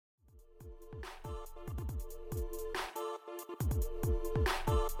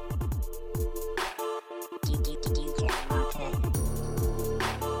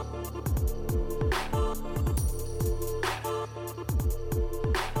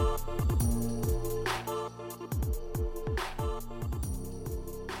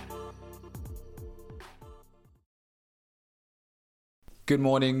Good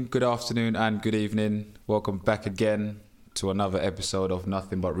morning, good afternoon, and good evening. Welcome back again to another episode of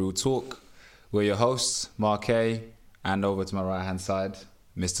Nothing But Real Talk. We're your hosts, MarKay, and over to my right-hand side,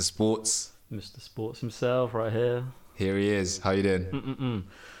 Mr. Sports. Mr. Sports himself, right here. Here he is. How you doing?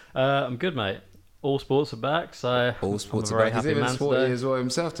 I'm good, mate. All sports are back, so All sports I'm are a very back. He's happy even man sporty today. as well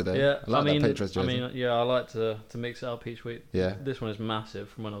himself today. Yeah, I like that Patriots jersey. I like to mix it up each week. Yeah. This one is massive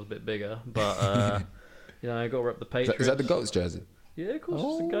from when I was a bit bigger, but I got to rep the Patriots. Is that the GOAT's jersey? Yeah, of course,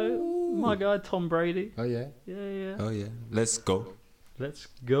 it's the GOAT. My guy Tom Brady. Oh yeah. Yeah. Oh yeah. Let's go. Let's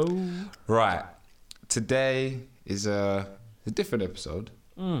go. Right. Today is a different episode.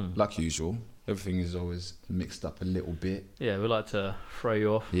 Like usual. Everything is always mixed up a little bit. Yeah, we like to throw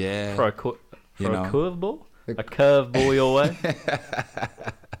you off. Yeah. Throw a curveball. A Curveball your way.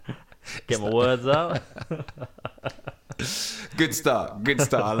 Get my words out. Good start.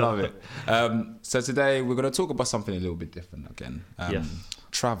 I love it. So today we're going to talk about something a little bit different again. Yes.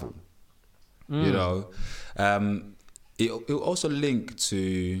 Travel. You know, it'll also link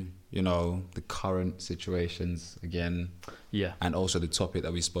to, the current situations again. Yeah. And also the topic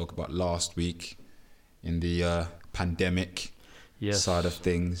that we spoke about last week in the pandemic side of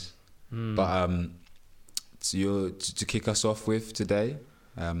things. But to kick us off with today,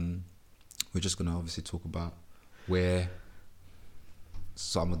 we're just going to obviously talk about where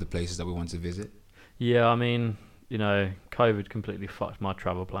some of the places that we want to visit. Yeah, I mean, COVID completely fucked my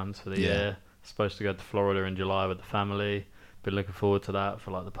travel plans for the year. Supposed to go to Florida in July with the family. Been looking forward to that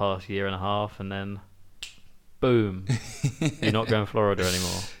for like the past year and a half, and then boom, you're not going to Florida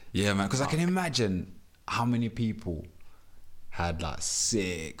anymore. Yeah, man, because I can imagine how many people had like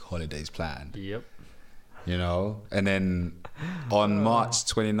sick holidays planned. Yep. And then on March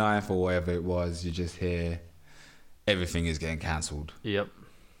 29th or whatever it was, you just hear everything is getting cancelled. Yep.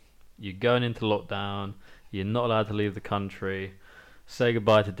 You're going into lockdown. You're not allowed to leave the country. Say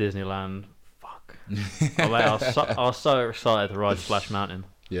goodbye to Disneyland. Fuck. I was so excited to ride Splash Mountain.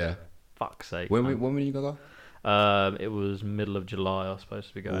 Yeah. Fuck's sake. When were you going to go? It was middle of July I was supposed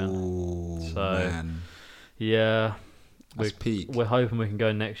to be going. Ooh, so, man. Yeah. That's peak. We're hoping we can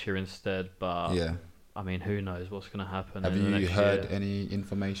go next year instead, but yeah. I mean, who knows what's going to happen. Have in the you next heard year. any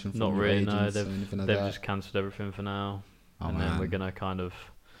information from Not your really, agents no. or anything like They've that? just cancelled everything for now. Oh, and man. then we're going to kind of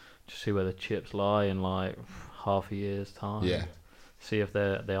just see where the chips lie in like half a year's time. Yeah. See if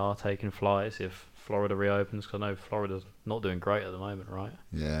they are taking flights, if Florida reopens, because I know Florida's not doing great at the moment, right?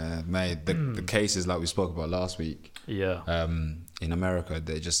 Yeah, mate. The cases like we spoke about last week. Yeah. In America,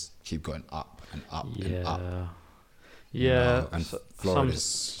 they just keep going up and up and up. Yeah. And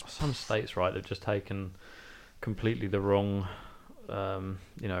Florida's some states, right? They've just taken completely the wrong.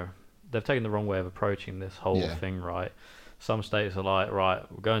 They've taken the wrong way of approaching this whole thing, right? Some states are like, right,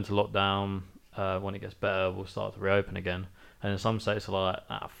 we're going to lockdown. When it gets better, we'll start to reopen again. And then some states are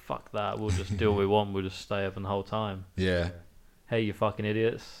like, fuck that. We'll just do what we want. We'll just stay open the whole time. Yeah. Hey, you fucking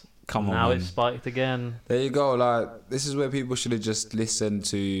idiots. Come on, now man. It's spiked again. There you go. Like, this is where people should have just listened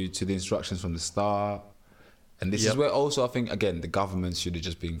to the instructions from the start. And this is where also I think, again, the government should have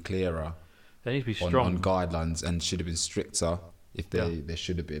just been clearer. They need to be strong. On guidelines and should have been stricter if they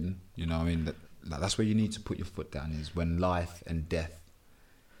should have been. You know what I mean? That's where you need to put your foot down, is when life and death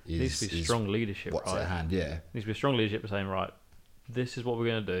needs to be strong leadership, what's right? at hand, yeah. Needs to be strong leadership saying, right, this is what we're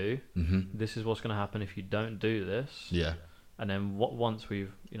going to do. Mm-hmm. This is what's going to happen if you don't do this. Yeah. And then once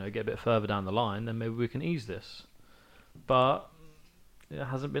we've, get a bit further down the line, then maybe we can ease this. But it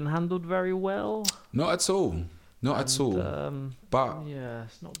hasn't been handled very well. Not at all. But, yeah,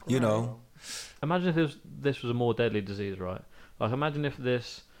 it's not great. Imagine if this was a more deadly disease, right? Like, imagine if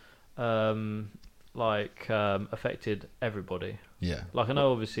this, affected everybody. Yeah. Like, I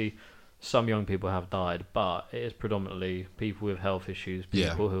know obviously some young people have died, but it is predominantly people with health issues,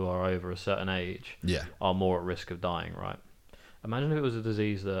 people who are over a certain age are more at risk of dying, right? Imagine if it was a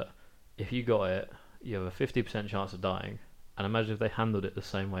disease that if you got it, you have a 50% chance of dying. And imagine if they handled it the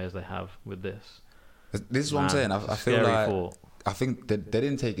same way as they have with this. This is what I'm saying. I feel like thought. I think that they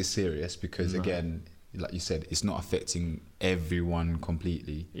didn't take it serious because, again, like you said, it's not affecting everyone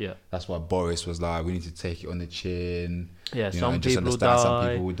completely. Yeah. That's why Boris was like, we need to take it on the chin. Yeah, some people will die. Some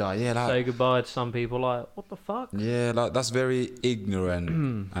people will die. Yeah, say goodbye to some people. Like, what the fuck? Yeah, like that's very ignorant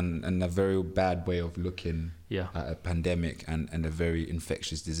and a very bad way of looking at a pandemic and a very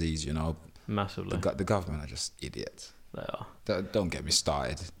infectious disease. Massively. The government are just idiots. They are. Don't get me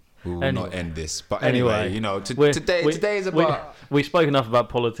started. We will not end this. But anyway, today is about... We spoke enough about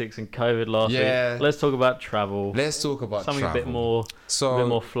politics and COVID last week. Let's talk about travel. Let's talk about something travel. a bit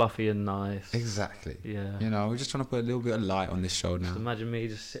more fluffy and nice. Exactly. Yeah. We're just trying to put a little bit of light on this show now. Just imagine me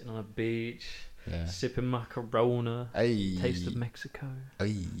just sitting on a beach, sipping macarona, taste of Mexico.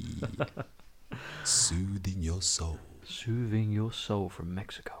 Soothing your soul. Soothing your soul from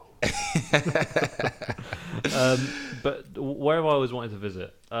Mexico. But where have I always wanted to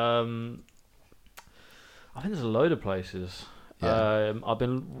visit? I think there's a load of places. I've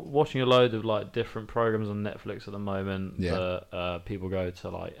been watching a load of like different programs on Netflix at the moment that people go to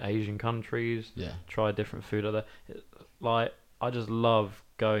like Asian countries, try different food out there. Like I just love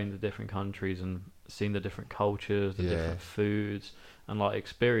going to different countries and seeing the different cultures, the different foods, and like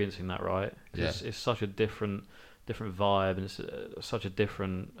experiencing that. Right? It's such a different vibe, and it's such a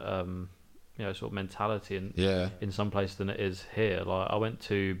different sort of mentality in some places than it is here. Like I went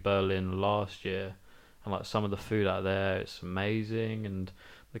to Berlin last year. And like some of the food out there, it's amazing, and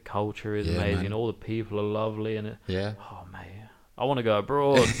the culture is amazing, man. And all the people are lovely, and oh man, I want to go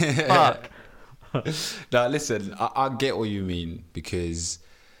abroad. Fuck. Now listen, I get what you mean, because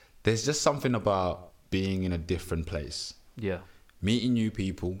there's just something about being in a different place. Yeah. Meeting new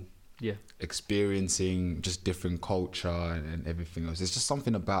people. Yeah. Experiencing just different culture and everything else. There's just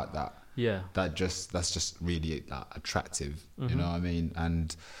something about that. Yeah. That's just really attractive. Mm-hmm. You know what I mean?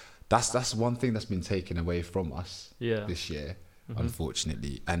 And that's one thing that's been taken away from us this year,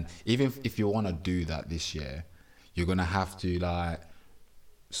 unfortunately. And even if you want to do that this year, you're going to have to like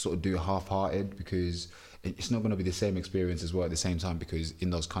sort of do it half-hearted, because it's not going to be the same experience as well at the same time, because in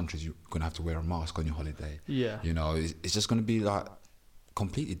those countries you're going to have to wear a mask on your holiday. Yeah. You know, it's just going to be like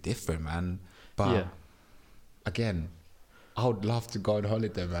completely different, man. But again, I would love to go on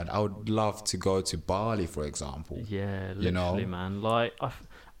holiday, man. I would love to go to Bali, for example. Yeah, literally, man. Like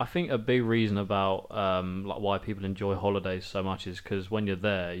I think a big reason about like why people enjoy holidays so much is because when you're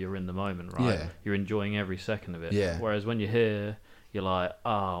there, you're in the moment, right? Yeah. You're enjoying every second of it. Yeah. Whereas when you're here, you're like,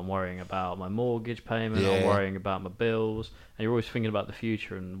 I'm worrying about my mortgage payment, I'm worrying about my bills, and you're always thinking about the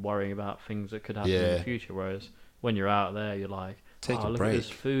future and worrying about things that could happen in the future. Whereas when you're out there, you're like, look at this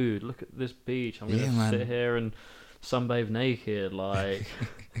food, look at this beach, I'm going to sit here and sunbathe naked, like,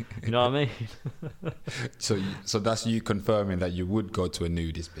 you know what I mean? So that's you confirming that you would go to a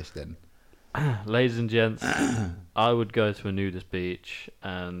nudist beach then? Ladies and gents, I would go to a nudist beach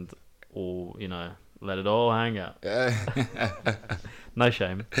and let it all hang out. No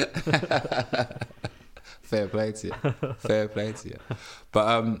shame. Fair play to you. Fair play to you.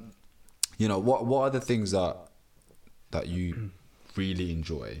 But what are the things that you really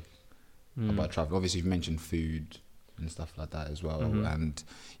enjoy about travel? Obviously you've mentioned food and stuff like that as well, and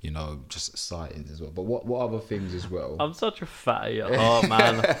just sightings as well. But what other things as well? I'm such a fatty at heart,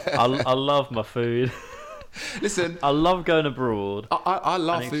 man. I love my food. Listen, I love going abroad. I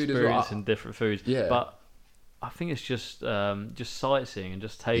love food as well. Experiencing different foods. Yeah. But I think it's just sightseeing and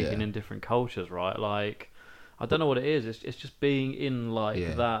just taking in different cultures, right? Like, I don't know what it is. It's just being in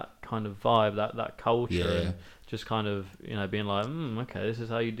that kind of vibe, that culture, and just kind of being like, okay, this is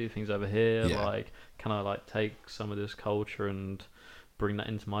how you do things over here. Yeah. Like, can I like take some of this culture and bring that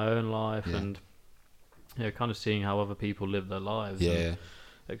into my own life, and kind of seeing how other people live their lives, and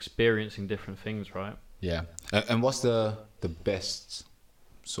experiencing different things, right? Yeah. And what's the best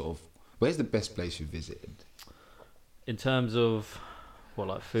sort of, where's the best place you visited? In terms of what,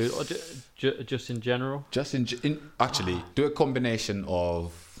 like food, or just in general? Just actually, do a combination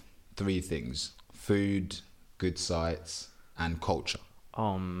of three things: food, good sights, and culture.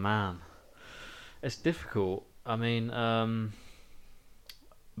 Oh man, it's difficult. I mean,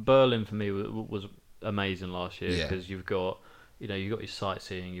 Berlin for me was amazing last year, because you've got your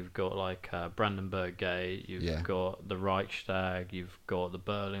sightseeing, you've got like Brandenburg Gate, you've got the Reichstag, you've got the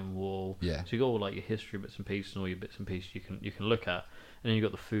Berlin Wall. Yeah. So you've got all like your history bits and pieces and all your bits and pieces you can look at, and then you've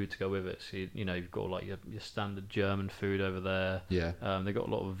got the food to go with it. So you've got like your standard German food over there. Yeah. They've got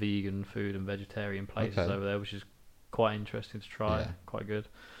a lot of vegan food and vegetarian places over there, which is quite interesting to try. Yeah. Quite good.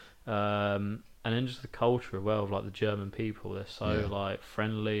 And then just the culture as well of like the German people. They're so like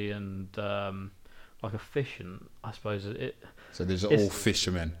friendly and like efficient, I suppose. So there's all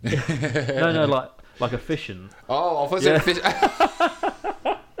fishermen. No, like efficient. Oh, I thought you said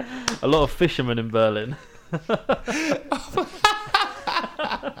a lot of fishermen in Berlin.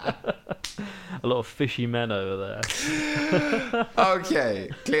 A lot of fishy men over there. Okay,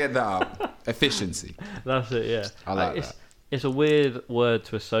 clear that up. Efficiency. That's it, yeah. I like that. It's a weird word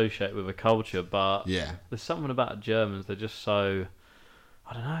to associate with a culture, but there's something about Germans. They're just so,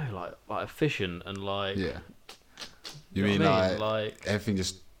 I don't know, like efficient and like. Yeah. You mean like everything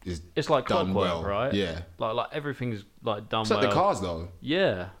just is. It's like done clockwork, well, right? Yeah. Like everything's like done it's well. It's like the cars though.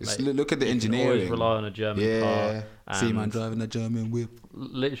 Yeah. Look at the engineering. You always rely on a German car. See man driving a German whip.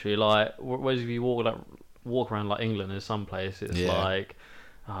 Literally, like whereas if you walk around like England in some places, like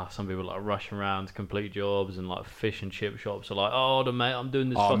some people like rushing around to complete jobs, and like fish and chip shops are like, mate, I'm doing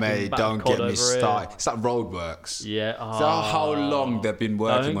this. Oh, fucking mate, don't get me started. It's like roadworks. Yeah. So how long they've been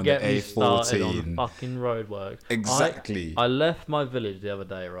working on the A14? Don't get me started on fucking roadworks. Exactly. I left my village the other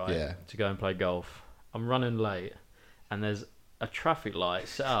day, right? Yeah. To go and play golf. I'm running late, and there's a traffic light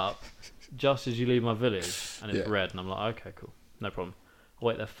set up just as you leave my village, and it's red, and I'm like, okay, cool, no problem. I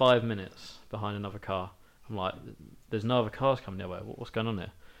wait there 5 minutes behind another car. I'm like, there's no other cars coming their way. What's going on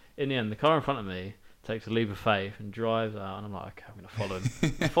here? In the end, the car in front of me takes a leap of faith and drives out, and I'm like, okay, I'm going to follow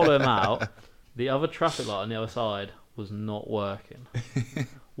him. Follow him out. The other traffic light on the other side was not working.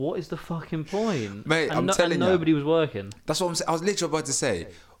 What is the fucking point? Mate, I'm telling you. Nobody was working. That's what I'm saying. I was literally about to say,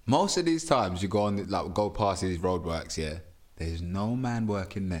 most of these times you go past these roadworks, there's no man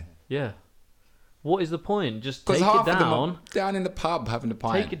working there. Yeah. What is the point? Just take it down in the pub having a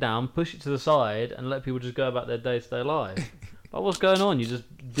pint. Take it down, push it to the side, and let people just go about their day-to-day life. Like, what's going on? You're just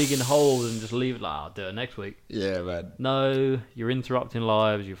digging holes and just leave it like, I'll do it next week. Yeah, man. No, you're interrupting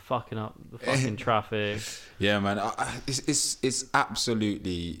lives. You're fucking up the fucking traffic. Yeah, man. It's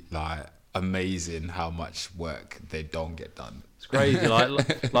absolutely like amazing how much work they don't get done. It's crazy.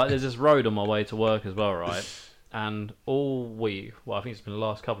 like there's this road on my way to work as well, right? And all week, well, I think it's been the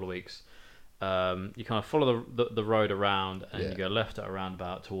last couple of weeks, you kind of follow the road around, and you go left at a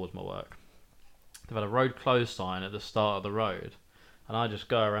roundabout towards my work. They've had a road closed sign at the start of the road, and I just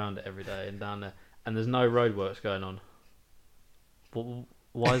go around it every day and down there, and there's no roadworks going on. But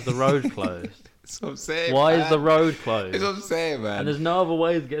why is the road closed? That's what I'm saying. Why is the road closed? That's what I'm saying, man. And there's no other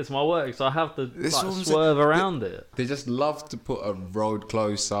way to get to my work, so I have to swerve around it. They just love to put a road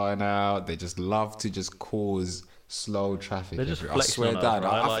closed sign out. They just love to just cause slow traffic. They're just I swear down.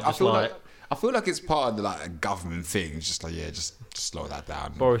 Right? I feel like it's part of the a government thing. It's just like, just slow that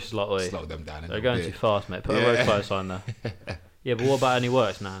down. Boris is like, oi, slow them down. They're going too fast, mate. Put a road closed sign there. Yeah, but what about any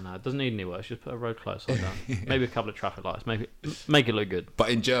works? No, it doesn't need any works. Just put a road closed sign down. Maybe a couple of traffic lights. Make it look good. But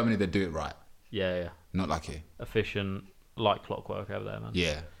in Germany, they do it right. Yeah. Not like here. Efficient, like clockwork over there, man.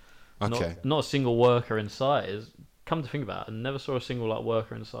 Yeah. Okay. Not a single worker in sight. Come to think about it, I never saw a single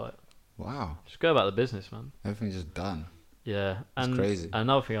worker in sight. Wow. Just go about the business, man. Everything's just done. Yeah, and it's crazy.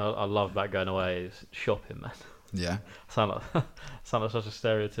 Another thing I love about going away is shopping, man. Yeah. sound like such a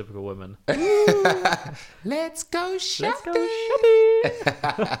stereotypical woman. Let's go shopping.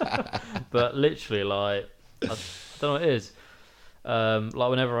 But literally, I don't know what it is.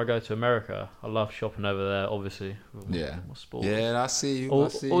 Whenever I go to America, I love shopping over there. Obviously, sports. Yeah, I see you.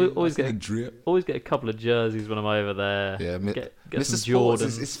 Always get a drip. Always get a couple of jerseys when I'm over there. Yeah, get Mr. some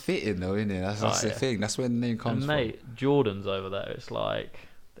Jordans. It's fitting though, isn't it? That's the thing. That's where the name comes from. Mate, Jordans over there. It's like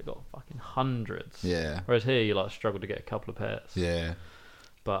they've got fucking hundreds. Yeah. Whereas here, you struggle to get a couple of pairs. Yeah.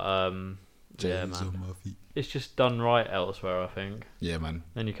 But yeah, man. It's just done right elsewhere, I think. Yeah, man.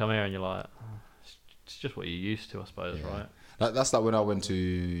 Then you come here and you're like, it's just what you're used to, I suppose, right? That's like when I went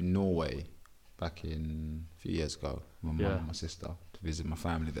to Norway back in a few years ago. My mum and my sister to visit my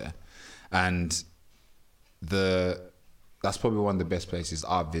family there, and that's probably one of the best places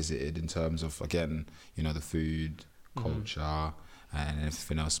I've visited in terms of, again, the food, culture, and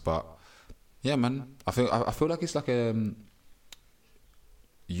everything else. But yeah, man, I feel like it's like a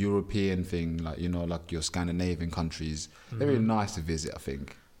European thing, like your Scandinavian countries. They're really nice to visit, I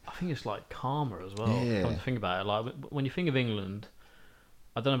think. I think it's calmer as well. Yeah. Come to think about it, when you think of England,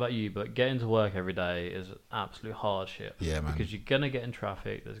 I don't know about you, but getting to work every day is absolute hardship. Yeah, man. Because you're gonna get in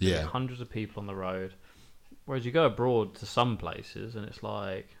traffic. There's gonna be hundreds of people on the road. Whereas you go abroad to some places and it's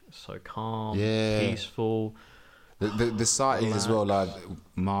so calm, peaceful. The sightings as well.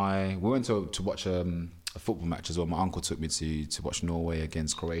 We went to watch a football match as well. My uncle took me to watch Norway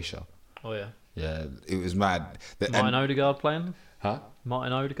against Croatia. Oh yeah. Yeah, it was mad. Martin Odegaard playing? Huh?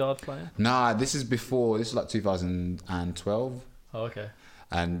 Martin Odegaard playing? Nah, this is before. This is 2012. Oh, okay.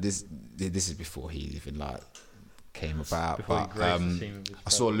 And this is before he even came about. Before but I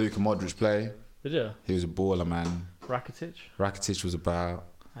saw Luka Modric play. Did you? He was a baller, man. Rakitic was about.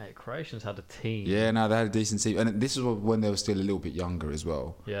 Hey, Croatians had a team. Yeah, no, they had a decent team, and this is when they were still a little bit younger as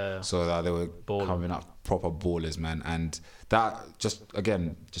well. Yeah. So they were coming up proper ballers, man, and that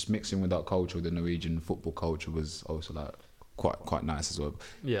just mixing with that culture, the Norwegian football culture, was also quite nice as well.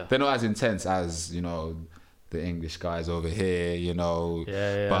 Yeah. They're not as intense as the English guys over here,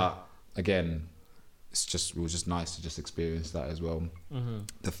 Yeah. But again, it was just nice to just experience that as well. Mm-hmm.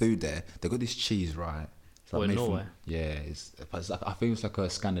 The food there, they got this cheese, right? In Norway? It's I think it's like a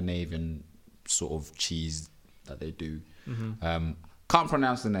Scandinavian sort of cheese that they do. Mm-hmm. Can't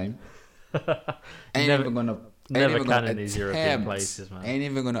pronounce the name. Never can in these European places, man. Ain't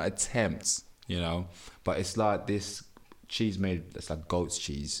even gonna attempt, But it's like this cheese it's like goat's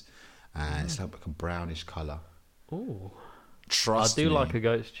cheese, and it's like a brownish colour. Ooh. Trust me. I do like a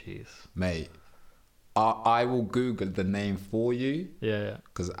goat's cheese. Mate, I will Google the name for you. Yeah.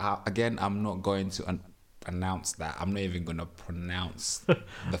 Because, again, I'm not going to announce that. I'm not even going to pronounce the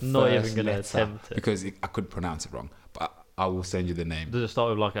first not even going to letter attempt it. because I could pronounce it wrong. But I will send you the name. Does it start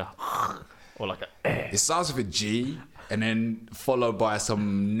with like a... or like a... It starts with a G and then followed by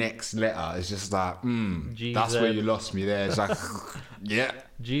some next letter. It's just like, that's where you lost me there. It's like, yeah,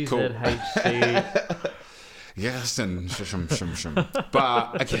 GZHC. Yes, and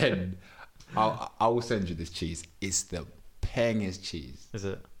but again, I will send you this cheese. It's the pengest cheese. Is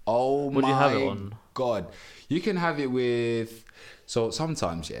it? Oh what my do you have it on? God. You can have it with, so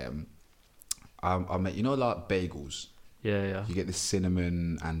sometimes, I make, like bagels. Yeah. You get the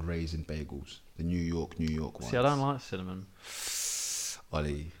cinnamon and raisin bagels. The New York ones. See, I don't like cinnamon.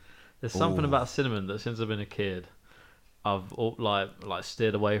 Ollie. There's something about cinnamon that since I've been a kid, I've like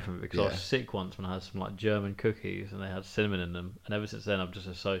steered away from it because I was sick once when I had some like German cookies and they had cinnamon in them, and ever since then I've just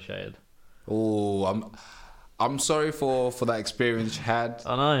associated. Oh, I'm sorry for that experience you had.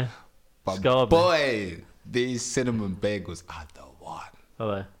 I know. But Scarred boy, these cinnamon bagels are the one.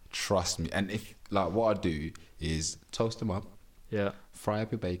 Are they? Trust me. And if what I do is toast them up. Yeah. Fry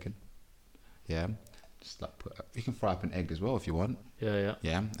up your bacon. Yeah. Just you can fry up an egg as well if you want. Yeah.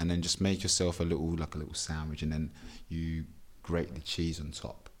 Yeah. And then just make yourself a little sandwich, and then you grate the cheese on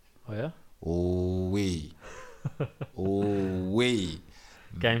top. Oh yeah. Oh wee.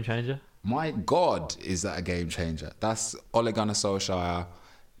 Game changer. My God, is that a game changer? That's Ole Gunnar Solskjaer,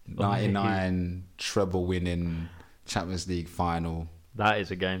 99 treble winning Champions League final. That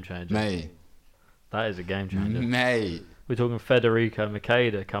is a game changer. Mate. That is a game changer. Mate. We're talking Federico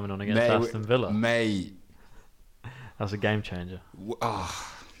Makeda coming on against Aston Villa. Mate. That's a game changer.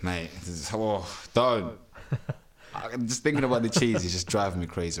 Oh, mate. Don't. I'm just thinking about the cheese is just driving me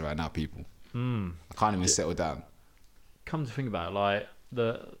crazy right now, people. I can't even settle down. Come to think about it, like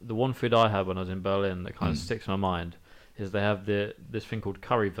the one food I had when I was in Berlin that kind of sticks in my mind is they have this thing called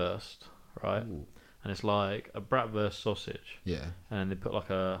currywurst, right? Ooh. And it's like a bratwurst sausage. Yeah. And they put like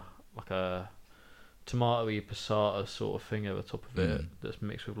a tomatoey passata sort of thing over the top of it that's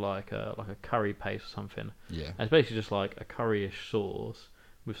mixed with like a curry paste or something. Yeah. And it's basically just like a curryish sauce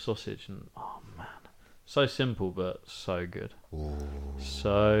with sausage, and oh man, so simple but so good. Ooh.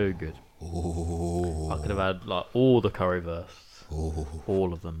 So good. Ooh. I could have had like all the currywursts. Ooh.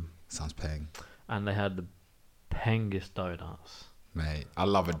 All of them. Sounds peng. And they had the pengest donuts. Mate, I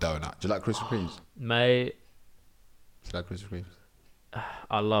love a donut. Do you like Krispy Kremes? Mate. Do you like Krispy Kremes?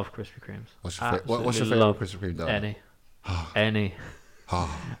 I love Krispy Kremes. What's your favourite Krispy Kreme donut? Any. Any.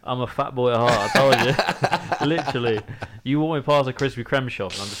 I'm a fat boy at heart, I told you. Literally. You walk me past a Krispy Kreme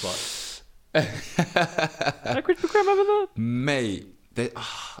shop and I'm just like... Hey, Krispy Kreme over there? Mate, they've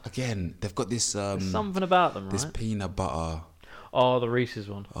got this... There's something about them, right? This peanut butter. Oh, the Reese's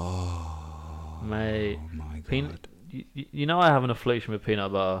one. Oh. Mate. Oh, my God. You know I have an affliction with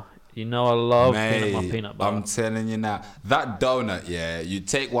peanut butter. You know I love peanut butter. I'm telling you now. That donut, you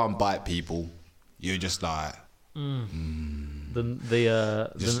take one bite, people. You're just like... The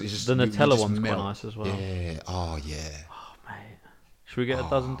Nutella one's quite nice as well. Yeah. Oh, yeah. Oh, mate. Should we get a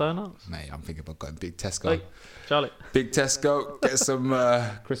dozen donuts? Mate, I'm thinking about going big Tesco. Hey, Charlie. Big Tesco. Get some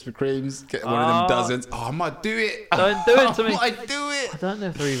Krispy Kremes. Get one of them dozens. Oh, I might do it. Don't do it to me. I might do it. I don't know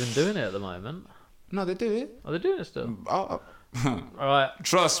if they're even doing it at the moment. No, they do it. Are they doing it still? All right.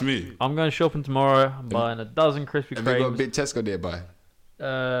 Trust me. I'm going shopping tomorrow. I'm buying a dozen Krispy Kremes. Have you got a big Tesco nearby?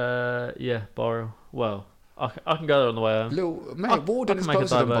 Yeah, Borrow. Well, I can go there on the way home. Walden is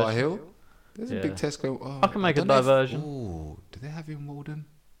closer than Bar Hill. There's a big Tesco. Oh, I can make a diversion. Do they have it in Walden?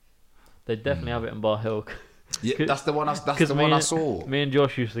 They definitely have it in Bar Hill. Yeah, that's the one. That's the one I saw. Me and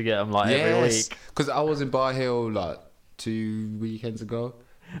Josh used to get them every week. Because I was in Bar Hill 2 weekends ago,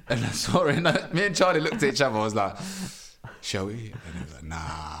 and I saw it. And me and Charlie looked at each other. I was like, "Shall we?" And he was like, "Nah."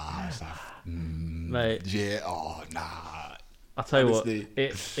 I was like, "Mate, yeah, oh nah." I tell you what,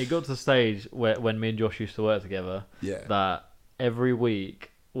 it got to the stage when me and Josh used to work together. Yeah. That every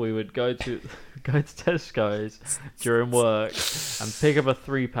week we would go to Tesco's during work and pick up a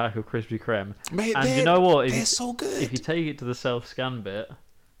 3-pack of Krispy Kreme. Mate, and you know what? They're so good. If you take it to the self-scan bit,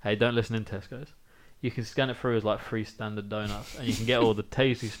 hey, don't listen in Tesco's. You can scan it through as 3 standard donuts, and you can get all the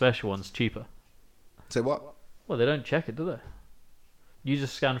tasty special ones cheaper. Say what? Well, they don't check it, do they? You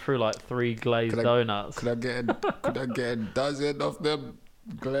just scan through 3 glazed donuts. Could I get a dozen of them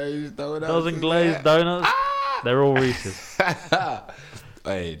glazed donuts? Dozen glazed donuts? Ah! They're all Reese's.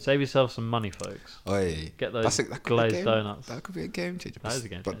 Hey. Save yourself some money, folks. Hey. Get those glazed donuts. That could be a game changer. That is a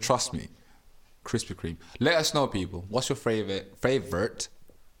game changer. But trust me, Krispy Kreme. Let us know, people. What's your favorite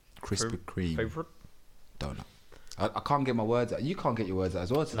Krispy Kreme donut? I can't get my words out. You can't get your words out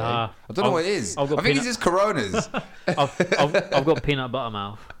as well today. Nah, I don't know what it is. I think it's just Coronas. I've got peanut butter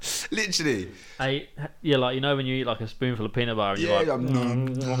mouth. Literally. Like when you eat like a spoonful of peanut butter, and you're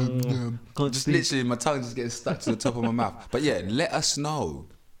like, just literally, my tongue just getting stuck to the top of my mouth. But yeah, let us know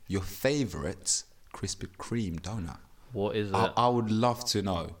your favourite Krispy Kreme donut. What is it? I would love to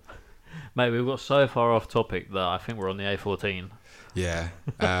know. Mate, we've got so far off topic that I think we're on the A14. Yeah.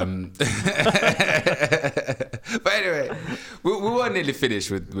 But anyway, we weren't nearly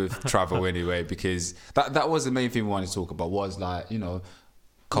finished with travel anyway, because that was the main thing we wanted to talk about, was like,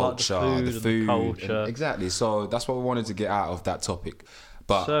 culture, like the food. Culture. Exactly. So that's what we wanted to get out of that topic.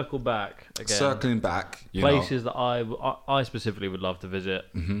 But circling back, places that I specifically would love to visit.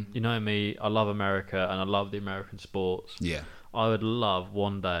 Mm-hmm. You know me, I love America and I love the American sports. Yeah. I would love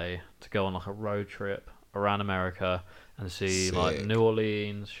one day to go on like a road trip around America and see like New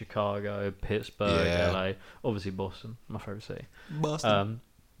Orleans, Chicago, Pittsburgh, LA, obviously Boston, my favourite city. Boston.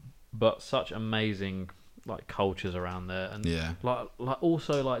 But such amazing like cultures around there, and like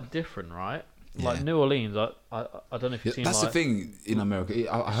also like different, right? Like New Orleans, I don't know if you've seen. That's the thing in America.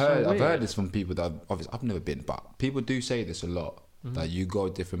 I've heard this from people that I've never been, but people do say this a lot. Mm-hmm. That you go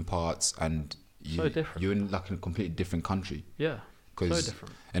different parts and you're in like a completely different country. Yeah, so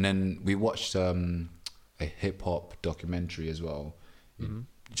different. And then we watched a hip hop documentary as well. Mm-hmm.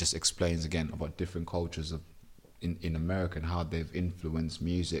 It just explains again about different cultures in America and how they've influenced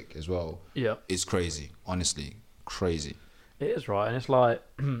music as well. Yeah, it's crazy. Honestly, crazy. It is, right, and it's like.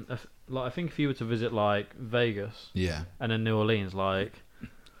 Like, I think if you were to visit like Vegas, and then New Orleans, like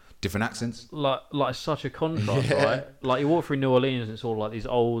different accents, like such a contrast, right? Like you walk through New Orleans, and it's all like these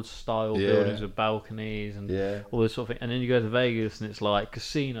old style buildings with balconies and all this sort of thing, and then you go to Vegas, and it's like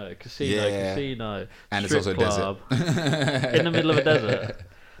casino, and it's also club, a desert in the middle of a desert.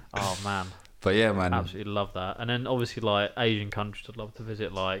 Oh man! But yeah, man, absolutely love that. And then obviously like Asian countries, I'd love to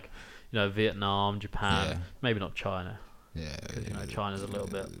visit, like Vietnam, Japan, maybe not China. Yeah, because China's a little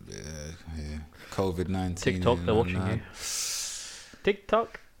bit. Yeah. COVID-19. TikTok, they're watching you.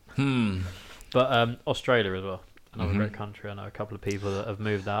 TikTok. But Australia as well. Another great country. I know a couple of people that have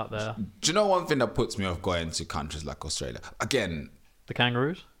moved out there. Do you know one thing that puts me off going to countries like Australia? Again, the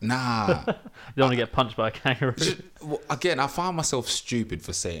kangaroos. Nah, you don't want to get punched by a kangaroo. Again, I find myself stupid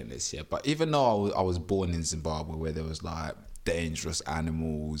for saying this, but even though I was born in Zimbabwe, where there was like dangerous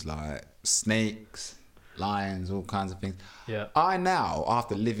animals like snakes, lions, all kinds of things. Yeah. I now,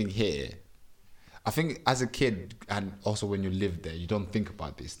 after living here, I think as a kid, and also when you live there, you don't think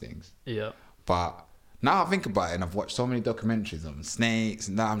about these things. Yeah. But now I think about it, and I've watched so many documentaries on snakes,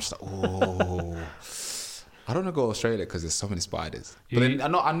 and now I'm just like, oh, I don't want to go to Australia because there's so many spiders. But then I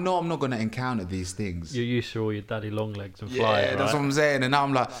know I'm not going to encounter these things. You're used to all your daddy long legs and flying, right? That's what I'm saying. And now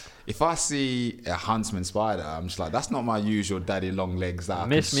I'm like, if I see a huntsman spider, I'm just like, that's not my usual daddy long legs. That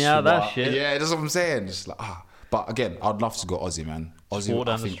miss me out of that shit. Yeah, that's what I'm saying. Just like, But again, I'd love to go Aussie, man. Aussie, walk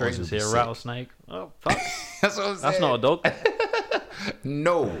down the street and see a rattlesnake. Oh, fuck. That's what I'm saying. That's not a dog.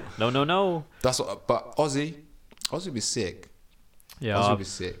 No. That's what. But Aussie would be sick. Yeah, Aussie would be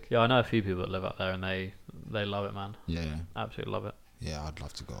sick. Yeah, I know a few people that live out there, and they love it, man. Yeah, absolutely love it. Yeah, I'd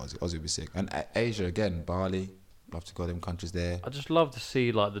love to go Aussie. Aussie would be sick. And Asia again, Bali. Love to go to them countries there. I just love to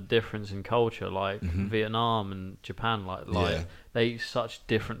see like the difference in culture, like Vietnam and Japan. Like they eat such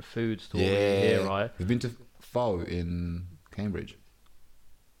different foods to what we eat here, right? You've been to Pho in Cambridge?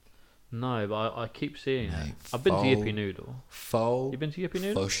 No, but I keep seeing it. I've been to Yippee Noodle. Pho. You been to Yippee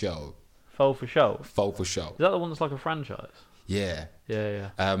Noodle? For show. Pho for show. Pho for show. Is that the one that's like a franchise? Yeah. Yeah.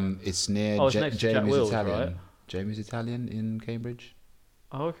 It's near it's next to Jack Wills, Italian. Right? Jamie's Italian in Cambridge.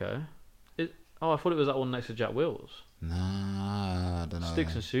 Oh, okay. I thought it was that one next to Jack Wills. Nah, I don't know.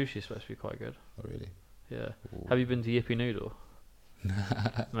 Sticks and Sushi is supposed to be quite good. Oh, really? Yeah. Ooh. Have you been to Yippee Noodle?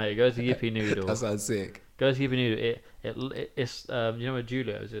 Mate, go to Yippee Noodle. That sounds sick. Go to Yippee Noodle. It's you know where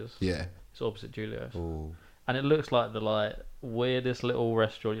Julio's is? Yeah. It's opposite Julio's. Ooh. And it looks like the weirdest little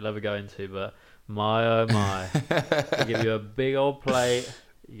restaurant you'll ever go into, but my oh my. They give you a big old plate.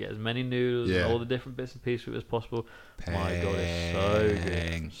 You get as many noodles and all the different bits and pieces as possible. Peng. My God, it's so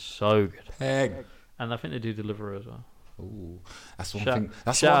good. So good. Peng. And I think they do deliver as well. Ooh. That's one thing.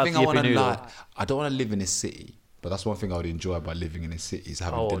 That's one thing I want to like. I don't want to live in a city, but that's one thing I would enjoy about living in a city is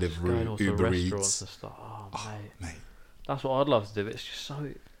having delivery, Uber Eats. Oh, mate. That's what I'd love to do. It's just so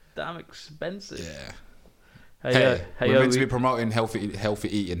damn expensive. Yeah. Hey, we're meant to be promoting healthy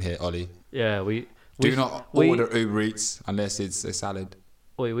eating here, Ollie. Yeah, we do not order Uber Eats unless it's a salad.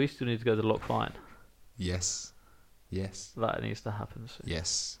 We still need to go to Lock Fine. Yes. That needs to happen soon.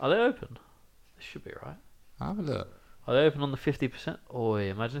 Yes. Are they open It should be right. Have a look. Are they open on the 50%? Oh,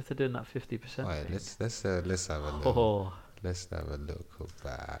 imagine if they're doing that 50%. Wait, let's have a look. Oh. Let's have a look at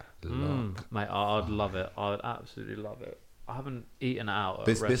that. Mate, I'd love it. I would absolutely love it. I haven't eaten out at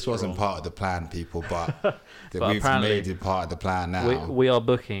a This wasn't part of the plan, people, but, but we've made it part of the plan now. We are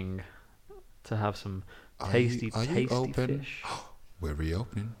booking to have some tasty open? fish. We're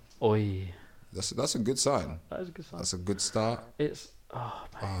reopening. Oi. That's a good sign. That is a good sign. That's a good start. It's... Oh,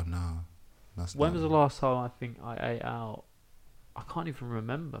 mate. Oh, no. When was the last time I think I ate out? I can't even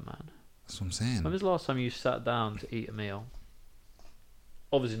remember, man. That's what I'm saying. When was the last time you sat down to eat a meal?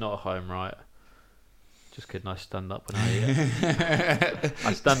 Obviously not at home, right? Just kidding, I stand up when I eat it.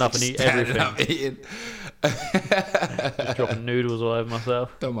 I stand up and eat everything. Up eating. Just dropping noodles all over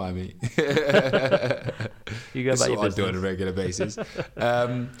myself. Don't mind me. You go about your business. That's what I do on a regular basis. I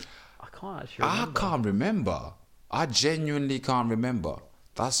can't actually remember. I can't remember. I genuinely can't remember.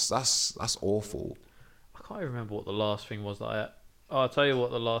 That's awful. I can't even remember what the last thing was that I ate. Oh, I'll tell you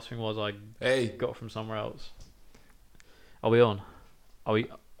what the last thing was I got from somewhere else. Are we on? Are we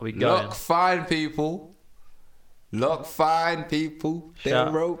going? Look fine, people. Lock Fine, people.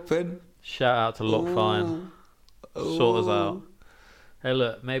 They're open. Shout out to Lock Fine. Sort us out. Hey,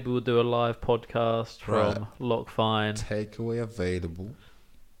 look, maybe we'll do a live podcast from Lock Fine. Takeaway available.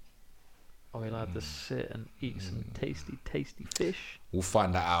 Are we allowed to sit and eat some tasty, tasty fish? We'll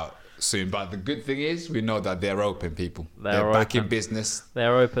find that out soon. But the good thing is, we know that they're open, people. They're back in business.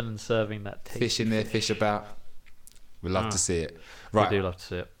 They're open and serving that tasty fish in there, fish about. We love to see it. Right. We do love to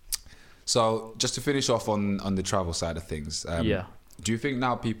see it. So, just to finish off on the travel side of things. Do you think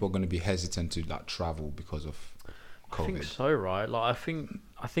now people are going to be hesitant to travel because of COVID? I think so, right? Like,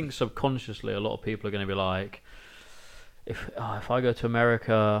 I think subconsciously a lot of people are going to be like, if I go to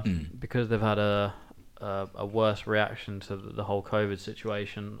America because they've had a worse reaction to the whole COVID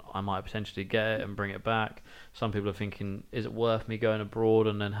situation, I might potentially get it and bring it back. Some people are thinking, is it worth me going abroad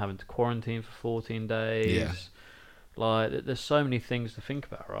and then having to quarantine for 14 days? Yeah. Like, there's so many things to think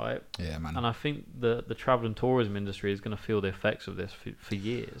about, right? Yeah, man. And I think the travel and tourism industry is going to feel the effects of this for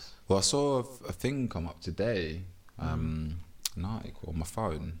years. Well, I saw a thing come up today, an article on my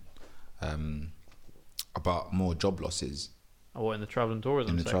phone, about more job losses. Oh, what, in the travel and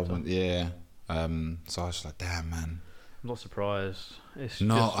tourism sector? Yeah. So I was like, damn, man. I'm not surprised. It's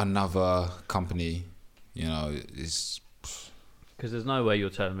not another company, is... Because there's no way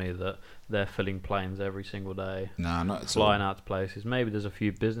you're telling me that they're filling planes every single day. Nah, not at all. Flying out to places. Maybe there's a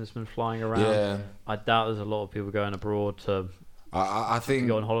few businessmen flying around. Yeah. I doubt there's a lot of people going abroad to go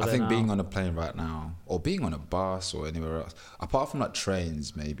on holiday. I think now. being on a plane right now, or being on a bus or anywhere else, apart from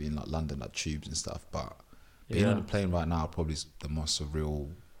trains, maybe in London, tubes and stuff, but being on a plane right now probably is the most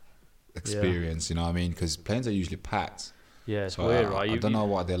surreal experience, you know what I mean? Because planes are usually packed. Yeah, it's weird, right? I don't know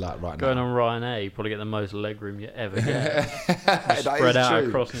what they're like right going now. Going on Ryanair, you probably get the most legroom you ever get. Spread out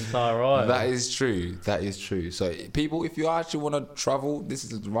across the entire aisle. That is true. So people, if you actually want to travel, this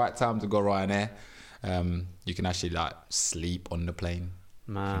is the right time to go Ryanair. You can actually sleep on the plane.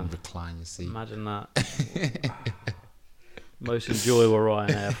 Man. You can recline your seat. Imagine that. Most enjoyable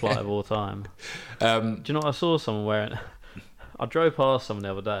Ryanair flight of all time. Do you know what I saw someone wearing? I drove past someone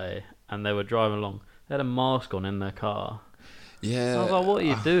the other day and they were driving along. They had a mask on in their car. Yeah. I was like, what are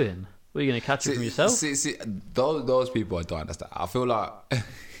you doing? What, are you going to catch it from yourself? See, those people I don't understand. I feel like...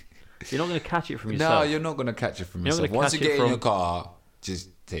 You're not going to catch it from yourself. No, you're not going to catch it from yourself. Once you get in your car, just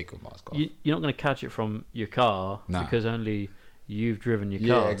take a mask off. You're not going to catch it from your car because only you've driven your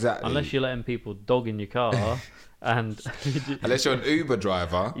car. Yeah, exactly. Unless you're letting people dog in your car. And unless you're an Uber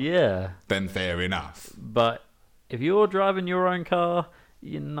driver, then fair enough. But if you're driving your own car...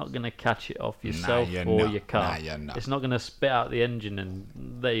 You're not going to catch it off yourself or your car. You're not. It's not going to spit out the engine and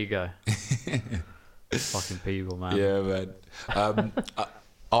there you go. Fucking people, man. Yeah, man.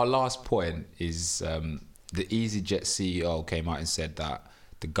 Our last point is the EasyJet CEO came out and said that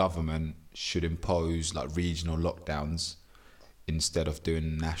the government should impose regional lockdowns instead of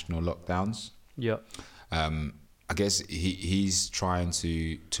doing national lockdowns. Yeah. I guess he's trying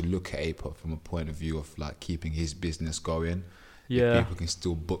to look at it from a point of view of keeping his business going. Yeah. People can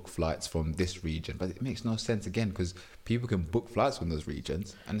still book flights from this region, but it makes no sense again because people can book flights from those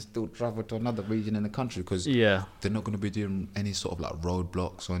regions and still travel to another region in the country because they're not going to be doing any sort of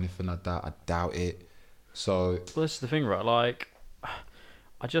roadblocks or anything like that. I doubt it. So, well, this is the thing, right?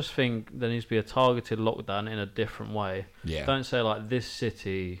 I just think there needs to be a targeted lockdown in a different way. Yeah. Don't say this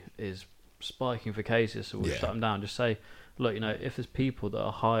city is spiking for cases, so we'll shut them down. Just say, look, if there's people that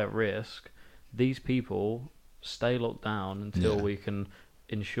are high at risk, these people stay locked down until we can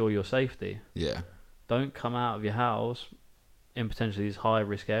ensure your safety. Yeah. Don't come out of your house in potentially these high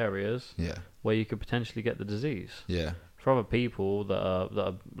risk areas where you could potentially get the disease. Yeah. For other people that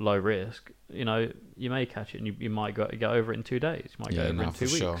are low risk, you may catch it and you might get over it in 2 days. You might get over it in 2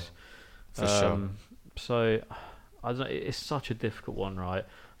 weeks. Sure. For sure. So I don't know, it's such a difficult one, right?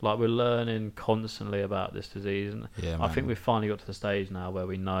 Like, we're learning constantly about this disease, and I think we've finally got to the stage now where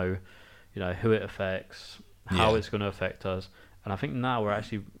we know, who it affects, how it's going to affect us, and I think now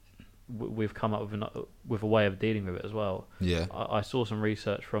we've come up with a way of dealing with it as well. Yeah. I saw some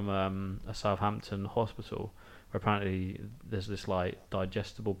research from a Southampton hospital where apparently there's this like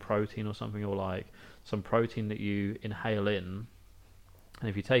digestible protein or something, or like some protein that you inhale in, and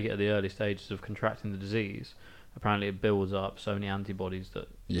if you take it at the early stages of contracting the disease, apparently it builds up so many antibodies that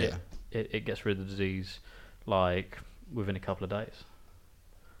it gets rid of the disease like within a couple of days.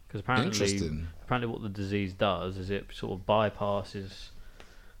 Because apparently what the disease does is it sort of bypasses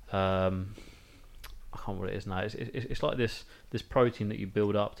I can't remember what it is now. It's like this protein that you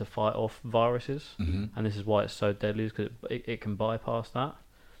build up to fight off viruses, and this is why it's so deadly, because it can bypass that.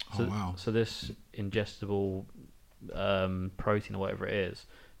 So, so this ingestible protein or whatever it is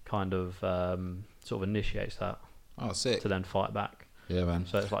kind of sort of initiates that. Oh, sick. To then fight back. Yeah, man.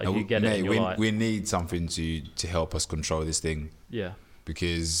 So it's like if you get it, and we need something to help us control this thing. Yeah.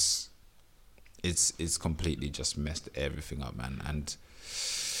 Because it's completely just messed everything up, man. And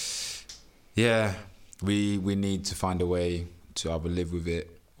yeah, we need to find a way to either live with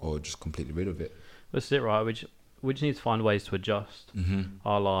it or just completely rid of it. That's it, right? We just need to find ways to adjust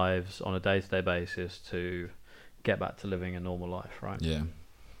our lives on a day-to-day basis to get back to living a normal life, right? Yeah,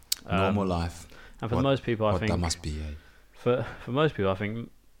 normal life. And for most people, I think that must be. For most people, I think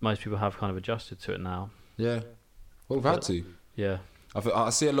most people have kind of adjusted to it now. Yeah, well, we've had to. Yeah, I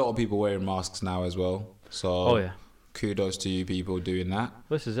see a lot of people wearing masks now as well. So kudos to you people doing that.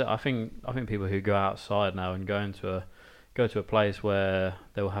 This is it. I think people who go outside now and go to a place where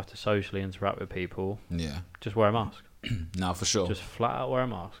they will have to socially interact with people. Yeah, just wear a mask. No, for sure. Just flat out wear a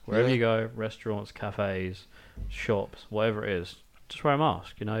mask wherever you go. Restaurants, cafes, shops, whatever it is. Just wear a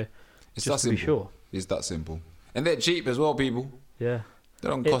mask. It's just that to simple. be sure. It's that simple, and they're cheap as well, people. Yeah. They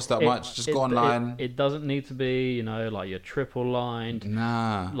don't cost that much. Just go online. It doesn't need to be, like your triple lined.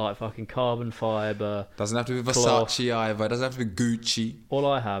 Nah. Like fucking carbon fiber. Doesn't have to be Versace either. It doesn't have to be Gucci. All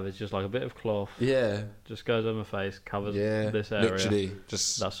I have is just like a bit of cloth. Yeah. Just goes on my face, covers this area. Literally.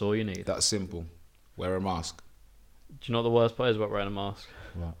 Just. That's all you need. That's simple. Wear a mask. Do you know what the worst part is about wearing a mask?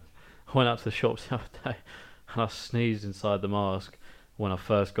 What? I went out to the shops the other day and I sneezed inside the mask when I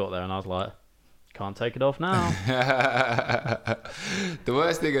first got there, and I was like, can't take it off now. The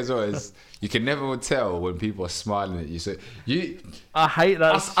worst thing as well is you can never tell when people are smiling at you. So I hate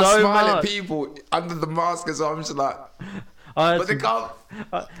that so much. I smile at people under the mask as well. I'm just like, but they can't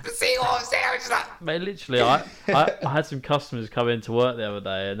see what I'm saying. I'm just like, mate, literally, I had some customers come in to work the other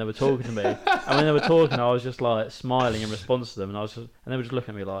day, and they were talking to me. And when they were talking, I was just like smiling in response to them, and they were just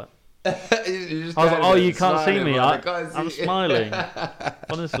looking at me like. I was like, oh, you can't see me. I'm smiling.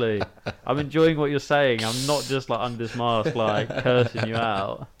 Honestly, I'm enjoying what you're saying. I'm not just like under this mask, like cursing you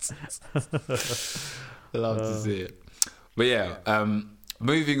out. Love to see it. But yeah,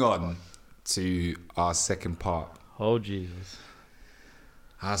 moving on to our second part. Oh Jesus!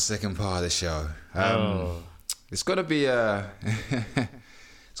 Our second part of the show. It's gonna be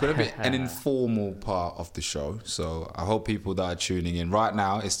It's going to be an informal part of the show, so I hope people that are tuning in right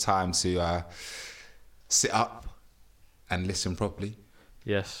now, it's time to sit up and listen properly.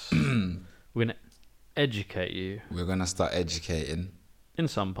 Yes. We're going to educate you. We're going to start educating. In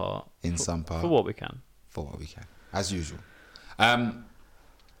some part. For what we can. For what we can, as usual.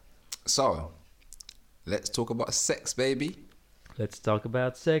 So, let's talk about sex, baby. Let's talk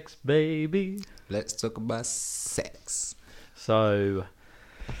about sex, baby. Let's talk about sex. So...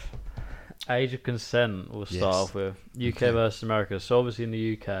 age of consent we'll start off with. UK versus America. So obviously in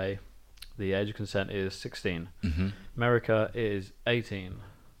the UK the age of consent is 16. America is 18.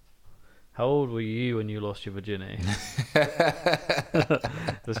 How old were you when you lost your virginity?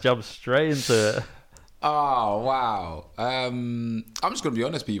 Let's jump straight into it. Oh wow. I'm just gonna be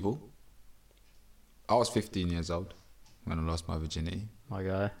honest, people. I was 15 years old when I lost my virginity. My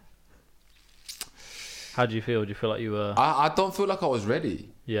guy. How do you feel? Do you feel like you were... I don't feel like I was ready.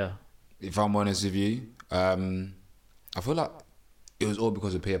 Yeah. If I'm honest with you. I feel like it was all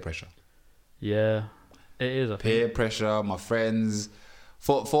because of peer pressure. Yeah, it is. Peer pressure, my friends.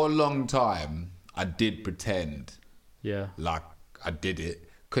 For a long time, I did pretend like I did it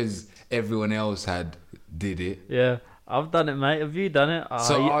because everyone else did it. Yeah. I've done it, mate. Have you done it?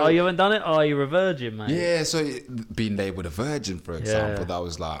 You haven't done it? Oh, you're a virgin, mate. Yeah, so being labelled a virgin, for example, that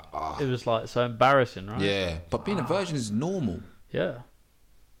was like... It was like so embarrassing, right? Yeah, but being a virgin is normal. Yeah.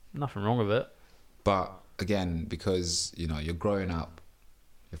 Nothing wrong with it. But again, because, you know, you're growing up,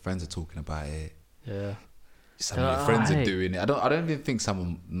 your friends are talking about it. Yeah. Some of your friends are doing it. I don't even think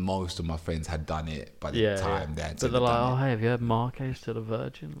most of my friends had done it by the time they had But they're like, oh, hey, have you heard MarKay still a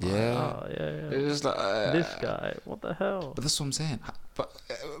virgin? Like, yeah. Oh, yeah. It's just like... this guy, what the hell? But that's what I'm saying. But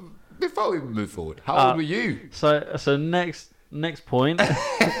before we move forward, how old were you? So next point.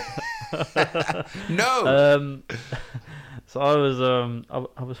 No! So I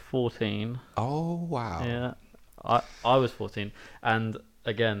was 14. Oh, wow. Yeah. I was 14. And...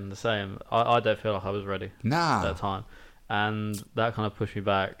 Again, the same. I don't feel like I was ready at that time, and that kind of pushed me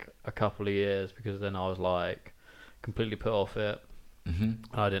back a couple of years because then I was like completely put off it.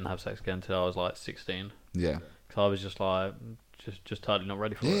 Mm-hmm. I didn't have sex again until I was like 16. Yeah, because I was just like just totally not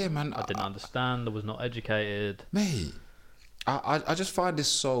ready for it. Yeah, man. I didn't understand. I was not educated. Mate, I just find this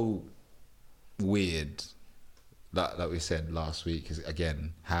so weird that we said last week is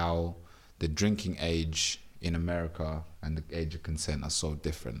again how the drinking age in America and the age of consent are so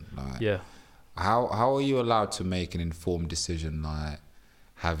different. Like, yeah. How are you allowed to make an informed decision like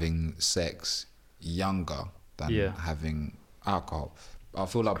having sex younger than having alcohol? I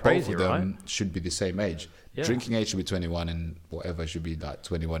feel like crazy, both of them should be the same age. Yeah. Drinking age should be 21 and whatever should be like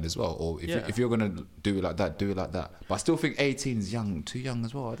 21 as well. Or if you're going to do it like that, do it like that. But I still think 18 is young, too young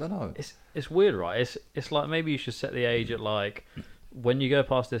as well. I don't know. It's weird, right? It's like maybe you should set the age at like when you go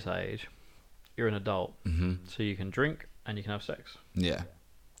past this age, you're an adult, so you can drink and you can have sex. Yeah.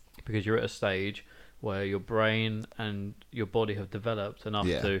 Because you're at a stage where your brain and your body have developed enough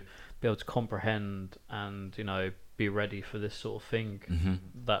to be able to comprehend and, you know, be ready for this sort of thing,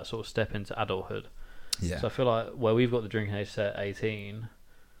 that sort of step into adulthood. Yeah. So I feel like where we've got the drinking age set at 18,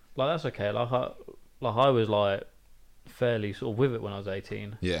 like that's okay. Like I was like fairly sort of with it when I was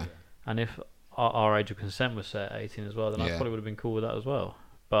 18. Yeah. And if our age of consent was set at 18 as well, then I probably would have been cool with that as well.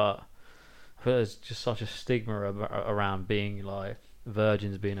 But I feel there's just such a stigma around being like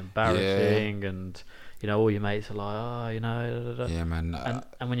virgins being embarrassing, and you know all your mates are like, oh, you know, da, da, da. Yeah, man.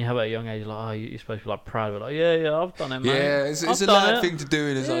 And when you have it at a young age, like, oh, you're supposed to be like proud of it, like, yeah, I've done it, mate. Yeah, it's a lad thing to do,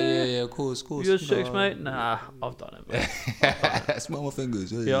 and it's like, yeah, of course. You're 6, mate? Nah, I've done it, mate. Smell my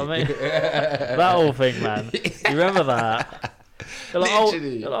fingers. You know what I mean? That whole thing, man. You remember that? You're like,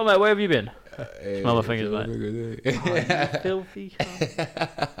 Literally. oh, mate, where have you been? Smell my fingers, mate. Oh, you filthy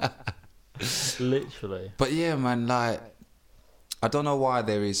cunt. Literally. But yeah, man, like I don't know why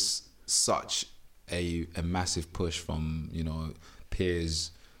there is such a massive push from, you know, peers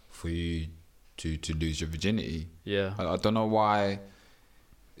for you to lose your virginity. Yeah. I don't know why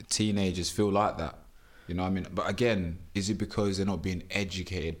teenagers feel like that. You know what I mean? But again, is it because they're not being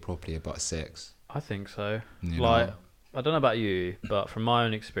educated properly about sex? I think so. You like know? I don't know about you, but from my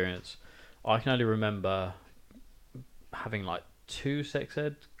own experience, I can only remember having like 2 sex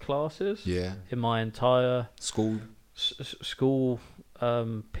ed classes in my entire school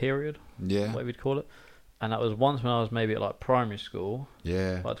period, whatever you'd call it, and that was once when I was maybe at like primary school,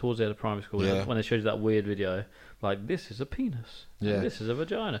 like towards the end of primary school, when they showed you that weird video, like this is a penis, and this is a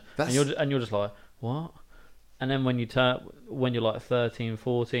vagina, and you're just like, what? And then when you're like 13,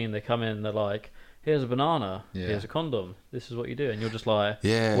 14, they come in and they're like, here's a banana, here's a condom, this is what you do, and you're just like,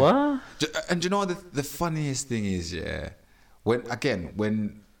 what? And do you know what the funniest thing is,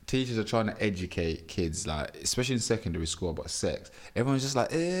 when teachers are trying to educate kids, like especially in secondary school, about sex, everyone's just like,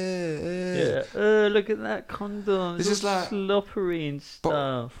 look at that condom, it's just like slippery and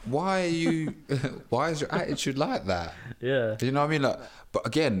stuff. Why are you? Why is your attitude like that? Yeah, you know what I mean. Like, but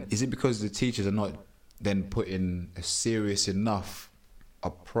again, is it because the teachers are not then putting a serious enough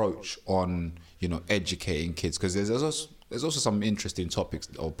approach on, you know, educating kids? Because there's also some interesting topics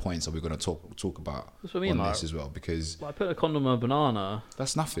or points that we're going to talk about on this as well. Because like, put a condom on a banana.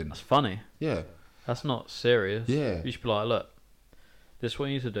 That's nothing. That's funny. Yeah. That's not serious. Yeah. You should be like, look, this is what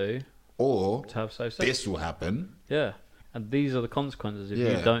you need to do. Or to have sex. This will happen. Yeah. And these are the consequences if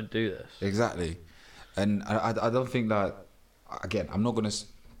you don't do this. Exactly. And I don't think that, again, I'm not going to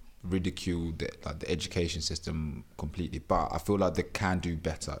ridicule the education system completely, but I feel like they can do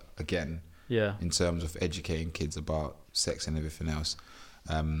better, again. Yeah. In terms of educating kids about sex and everything else.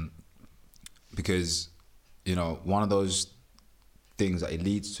 Because, you know, one of those things that it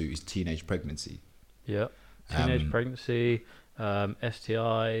leads to is teenage pregnancy. Yeah. Teenage pregnancy,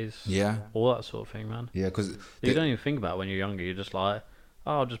 STIs. Yeah. All that sort of thing, man. Yeah, because you don't even think about it when you're younger. You're just like,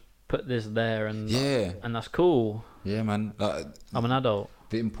 oh, I'll just put this there and that's cool. Yeah, man. I'm an adult.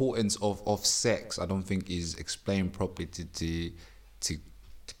 The importance of sex, I don't think, is explained properly to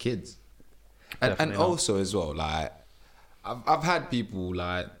kids. And also as well, like I've had people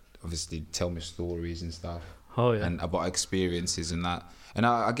like obviously tell me stories and stuff, and about experiences and that. And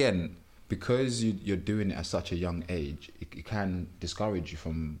again, because you're doing it at such a young age, it can discourage you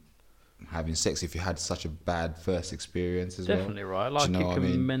from having sex if you had such a bad first experience as Definitely, right? Like, it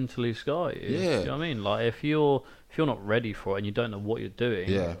can mentally scar you. Yeah. Do you know what I mean? Like, if you're not ready for it and you don't know what you're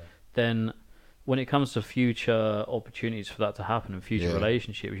doing, then when it comes to future opportunities for that to happen in future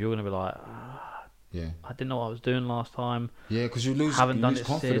relationships, you're going to be like, I didn't know what I was doing last time. Yeah, because you lose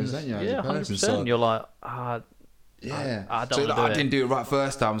confidence, don't you? Yeah, 100%. So, you're like, I don't I didn't do it right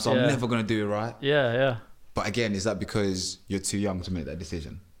first time, so I'm never going to do it right. Yeah. But again, is that because you're too young to make that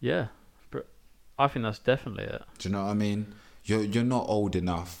decision? Yeah. But I think that's definitely it. Do you know what I mean? You're not old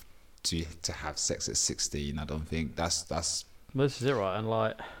enough to have sex at 16, I don't think. That's Well, this is it, right? And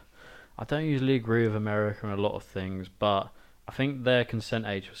like, I don't usually agree with America on a lot of things, but I think their consent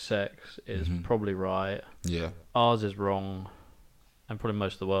age for sex is probably right. Yeah. Ours is wrong, and probably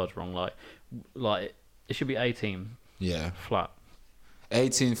most of the world's wrong. Like it should be 18. Yeah. Flat.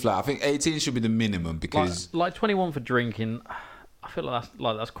 18 flat. I think 18 should be the minimum because like 21 for drinking. I feel like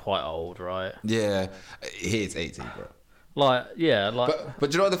that's quite old, right? Yeah. Here's 18, bro. But do you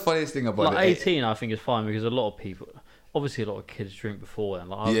know what the funniest thing about it? 18, I think is fine because a lot of people. Obviously, a lot of kids drink before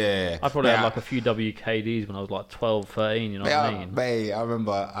then. I probably had like a few WKDs when I was like 12, 13, you know what I mean? Mate, I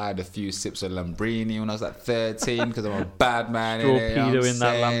remember I had a few sips of Lambrini when I was like 13 because I'm a bad man. Torpedo in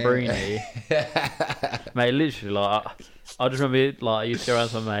that Lambrini. Mate, literally, like, I just remember, like, I used to go around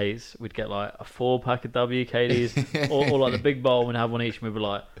to my mates, we'd get like a 4-pack of WKDs or like the big bowl, we'd have one each, and we'd be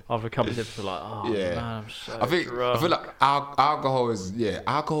like, after a couple of sips, we're like, man, I'm so drunk. I feel like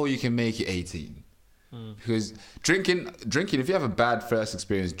alcohol you can make it 18. Because drinking, if you have a bad first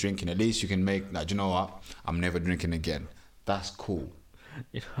experience drinking, at least you can make like, you know what? I'm never drinking again. That's cool.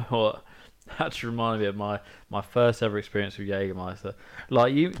 You know what? That just reminded me of my first ever experience with Jägermeister.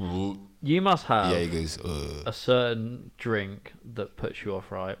 Like you must have a certain drink that puts you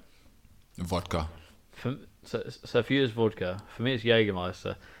off, right? Vodka. So for you it's vodka. For me it's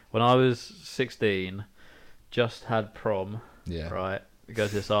Jägermeister. When I was 16, just had prom. Yeah. Right. We go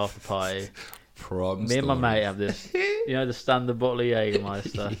to this after party. Me and my mate have this, the standard bottle of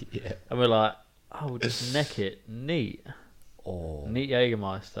Jägermeister. Yeah. And we're like, we'll just neck it neat. Neat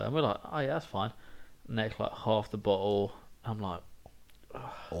Jägermeister. And we're like, yeah, that's fine. Neck like half the bottle. I'm like,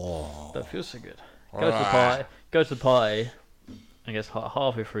 that feels so good. Go to the party, and gets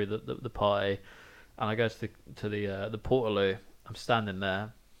halfway through the party, and I go to the Portaloo. I'm standing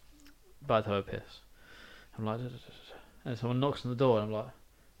there, about to have a piss. I'm like, and someone knocks on the door, and I'm like,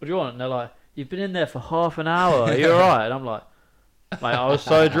 what do you want? And they're like, you've been in there for half an hour. Are you alright? And I'm like, mate, I was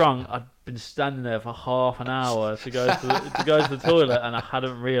so drunk. I'd been standing there for half an hour to go to the toilet, and I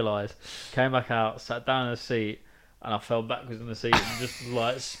hadn't realised. Came back out, sat down in a seat, and I fell backwards in the seat and just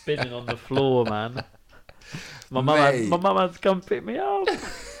like spinning on the floor, man. My mum had to come pick me up.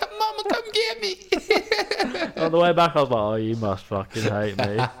 Mama, come get me. On the way back, I was like, you must fucking hate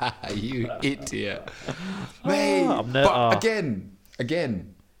me. You idiot. Mate,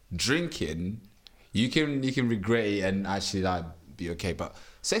 again, drinking, you can regret it and actually like be okay, but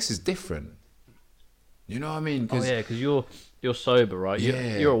sex is different. You know what I mean? Because you're sober, right?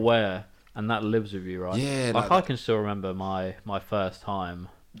 You're aware, and that lives with you, right? Yeah. Like I can still remember my first time.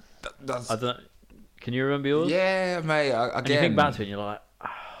 Can you remember yours? Yeah, mate. And you think back to it, and you're like,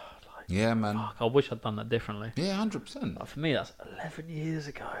 yeah, man. Fuck, I wish I'd done that differently. Yeah, 100%. For me, that's 11 years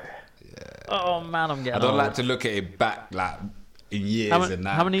ago. Yeah. Oh man, I'm getting. I don't old. like to look at it back like in years and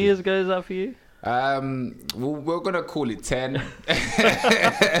that. How many years ago is that for you? We're gonna call it 10.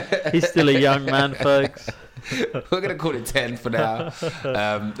 He's still a young man, folks. We're gonna call it 10 for now.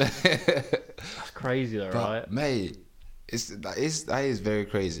 That's crazy, though, right? Mate, that is very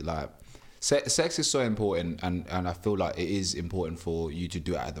crazy. Like, sex is so important, and I feel like it is important for you to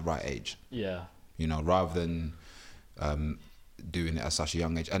do it at the right age. Yeah. You know, rather than doing it at such a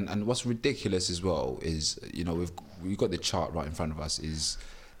young age. And what's ridiculous as well is, we've got the chart right in front of us, is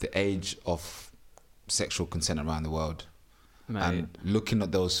the age of sexual consent around the world. Mate. And looking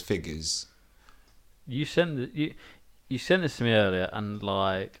at those figures. You sent this to me earlier, and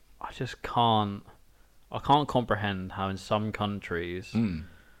like I can't comprehend how in some countries,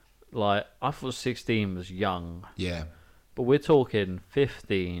 like I thought 16 was young. Yeah. But we're talking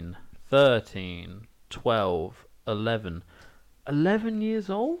 15, 13, 12, 11. 11 years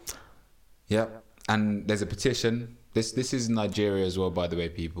old? Yep. And there's a petition. This is Nigeria as well, by the way,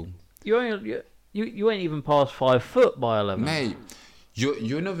 people. You ain't even past 5 foot by 11. Mate,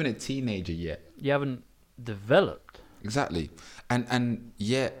 you're not even a teenager yet. You haven't developed. Exactly. And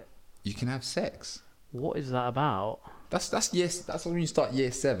yet you can have sex. What is that about? That's when you start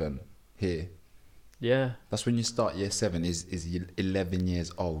year 7 here. Yeah. That's when you start year 7. Is 11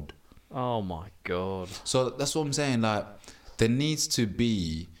 years old. Oh my God. So that's what I'm saying. Like, there needs to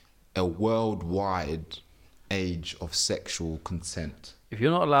be a worldwide age of sexual consent. If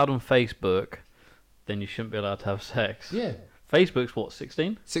you're not allowed on Facebook, then you shouldn't be allowed to have sex. Yeah. Facebook's what,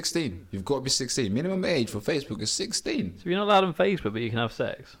 16? 16. You've got to be 16. Minimum age for Facebook is 16. So you're not allowed on Facebook, but you can have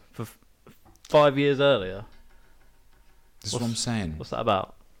sex for 5 years earlier. This is what I'm saying. What's that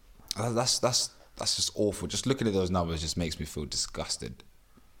about? That's just awful. Just looking at those numbers just makes me feel disgusted.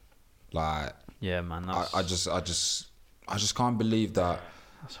 Like, yeah, man. I just can't believe that.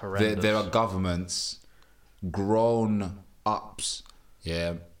 That's horrendous. There are governments, grown ups,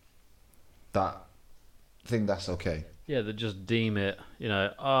 yeah, that think that's okay. Yeah, that just deem it,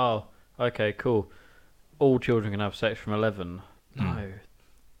 oh, okay, cool. All children can have sex from 11. No.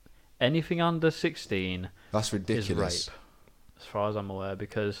 Anything under 16 that's ridiculous. Is rape, as far as I'm aware,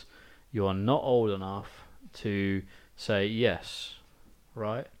 because you are not old enough to say yes,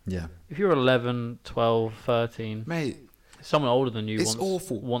 right? Yeah. If you're 11, 12, 13... Mate, someone older than you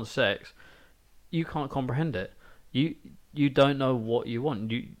wants sex, you can't comprehend it. You don't know what you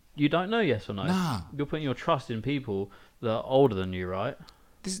want. You don't know yes or no. Nah. You're putting your trust in people that are older than you, right?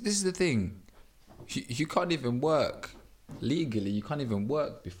 This is the thing. You can't even work legally. You can't even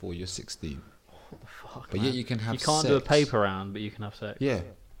work before you're 16. What the fuck? But man? yet you can have. You can't sex. do a paper round, but you can have sex. Yeah.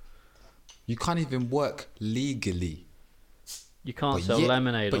 You can't even work legally. You can't sell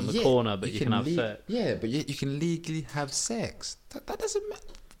lemonade on the corner, but you can have sex. Yeah, but yet you can legally have sex. That doesn't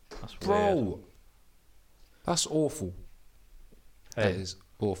matter. That's Bro, weird. That's awful. Hey, that is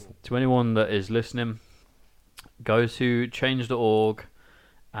awful. To anyone that is listening, go to change.org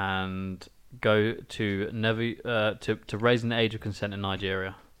and go to to raising the age of consent in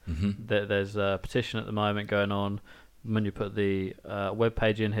Nigeria. Mm-hmm. There's a petition at the moment going on. When you put the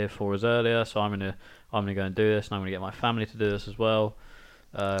webpage in here for us earlier, so I'm gonna go and do this, and I'm gonna get my family to do this as well.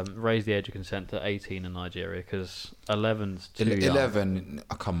 Raise the age of consent to 18 in Nigeria, because 11's too young. 11,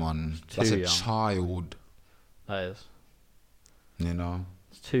 come on, that's a child. That is. You know,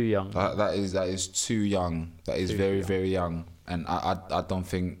 it's too young. That is too young. That is very young, and I don't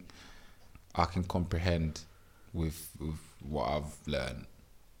think I can comprehend with what I've learned.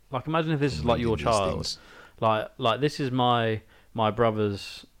 Like, imagine if this is like your child. Like this is my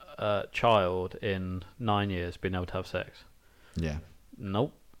brother's child in 9 years being able to have sex. Yeah.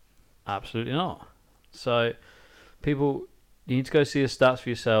 Nope. Absolutely not. So, people, you need to go see the stats for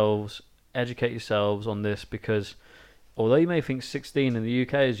yourselves, educate yourselves on this, because although you may think 16 in the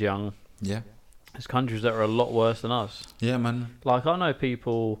UK is young, yeah, there's countries that are a lot worse than us. Yeah, man. Like, I know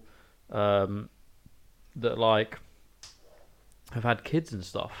people that like have had kids and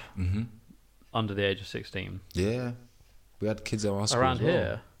stuff under the age of 16. Yeah, we had kids at our school around as well.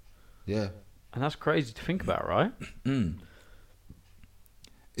 here. Yeah, and that's crazy to think about, right?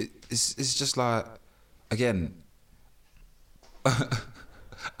 It's just like, again,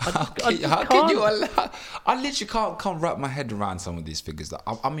 how can you allow? I literally can't wrap my head around some of these figures.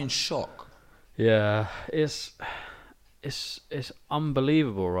 I'm in shock. Yeah, it's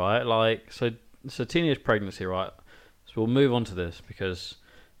unbelievable, right? Like, so teenage pregnancy, right? So we'll move on to this because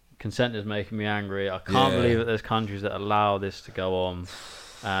consent is making me angry. I can't believe that there's countries that allow this to go on.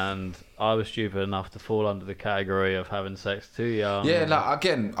 And I was stupid enough to fall under the category of having sex too young. Yeah, like,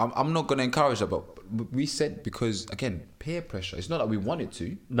 again, I'm not going to encourage that, but we said because, again, peer pressure. It's not that we wanted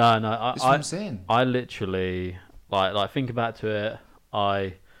to. No, that's what I'm saying. I literally, like thinking back to it,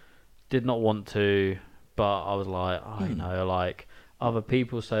 I did not want to, but I was like, like, other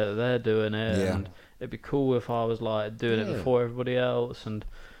people say that they're doing it, and it'd be cool if I was like doing it before everybody else, and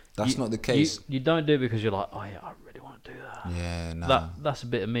that's not the case. You don't do it because you're like, oh yeah, I really want to do that. Yeah, nah. That's a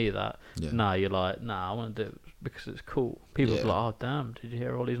bit of me. Nah, you're like, nah, I want to do it because it's cool. People are like, oh damn, did you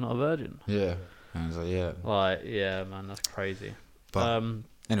hear Ollie's not a virgin? Yeah, and I was like, yeah. Like, yeah, man, that's crazy. But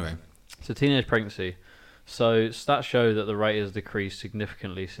anyway, so teenage pregnancy. So stats show that the rate has decreased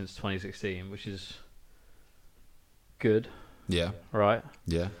significantly since 2016, which is good. Yeah. Right?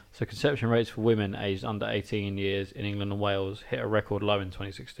 Yeah. So conception rates for women aged under 18 years in England and Wales hit a record low in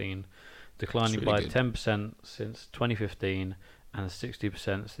 2016, declining really by 10% since 2015 and 60%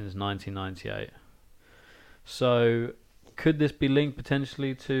 since 1998. So could this be linked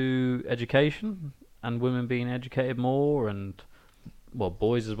potentially to education and women being educated more, and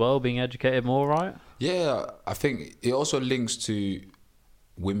boys as well being educated more, right? Yeah, I think it also links to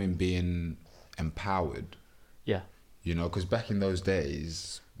women being empowered. Yeah. You know, because back in those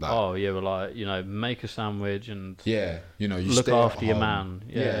days... we're like, make a sandwich and... Yeah, you look after your man.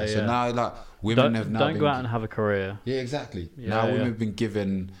 Yeah. So now, like, women have now Don't go out and have a career. Yeah, exactly. Now women have been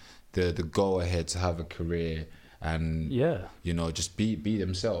given the go ahead to have a career and you know, just be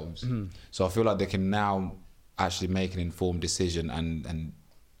themselves. So I feel like they can now actually make an informed decision and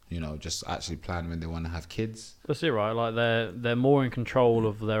you know, just actually plan when they want to have kids. That's it, right? Like they're more in control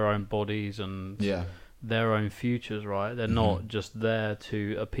of their own bodies and their own futures, right? They're not just there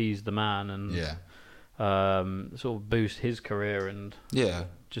to appease the man and sort of boost his career and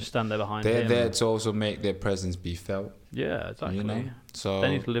just stand there behind him. They're there to also make their presence be felt. Yeah, exactly. You know? So they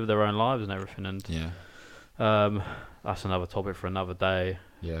need to live their own lives and everything. And that's another topic for another day.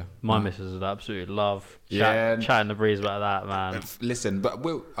 Yeah, my missus would absolutely love chatting the breeze about that, man. Listen, but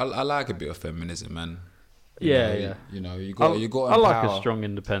I like a bit of feminism, man. You know, you got to empower. I like a strong,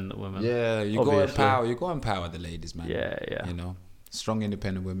 independent woman. Yeah, you got to empower. You got to empower the ladies, man. Yeah. You know, strong,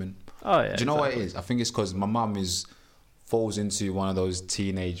 independent women. Oh yeah. Do you know what it is? I think it's because my mum falls into one of those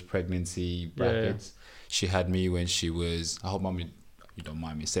teenage pregnancy brackets. Yeah. She had me when she was. I hope mum, you don't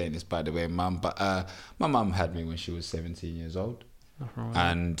mind me saying this, by the way, mum. But my mum had me when she was 17 years old. Right.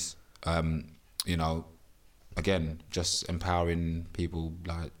 And you know, again, just empowering people.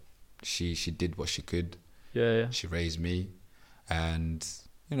 Like she did what she could. Yeah. She raised me, and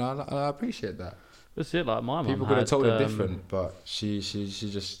you know, I appreciate that. That's it. Like my mum. People could have told her different, but she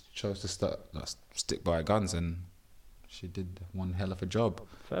just chose to stick by her guns, and she did one hell of a job.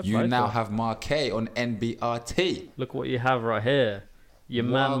 You now have MarKay on NBRT. Look what you have right here. Your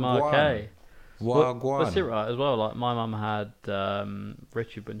man MarKay. That's it, right, as well. Like my mum had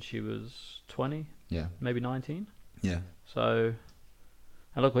Richard when she was 20, maybe 19. Yeah. So,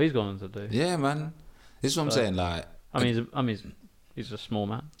 and look what he's gone on to do. Yeah, man. This is what I'm saying. Like, I mean, he's a small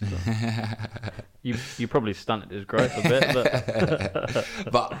man. So. you probably stunted his growth a bit, but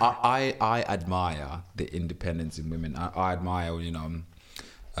but I admire the independence in women. I admire, you know,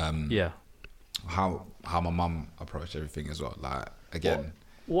 how my mum approached everything as well. Like again.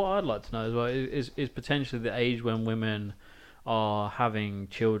 What I'd like to know as well is potentially the age when women are having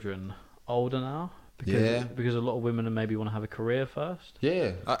children older now. Because a lot of women maybe want to have a career first.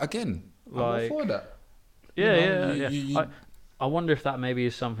 Yeah, again, I'm all for that. Yeah. I wonder if that maybe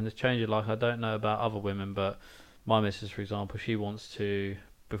is something that's changing. Like, I don't know about other women, but my missus, for example, she wants to,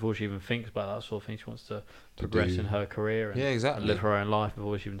 before she even thinks about that sort of thing, she wants to progress in her career and live her own life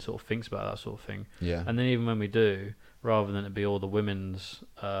before she even sort of thinks about that sort of thing. Yeah. And then even when we do, rather than it be all the women's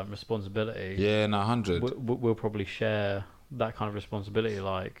responsibility, 100, we'll probably share that kind of responsibility.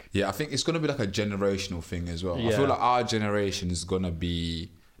 Like, I think it's going to be like a generational thing as well. I feel like our generation is going to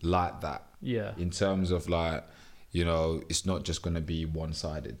be like that. Yeah. In terms of like, you know, it's not just going to be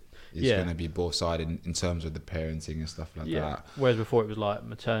one-sided. It's going to be both-sided in terms of the parenting and stuff like that. Whereas before it was like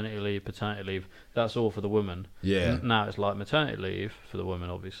maternity leave, paternity leave, that's all for the woman. Yeah. Now it's like maternity leave for the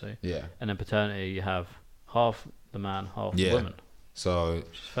woman, obviously. Yeah. And then paternity, you have half the man, half the woman. So, which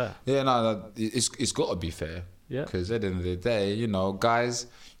is fair. Yeah, no, it's got to be fair. Yeah. Because at the end of the day, you know, guys,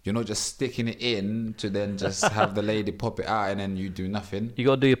 you're not just sticking it in to then just have the lady pop it out and then you do nothing. You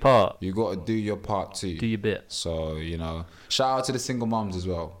got to do your part. You got to do your part too. Do your bit. So, you know, shout out to the single mums as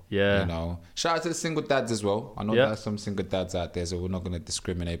well. Yeah. You know, shout out to the single dads as well. I know there's some single dads out there, so we're not going to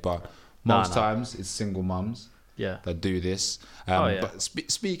discriminate, but most times it's single mums that do this. But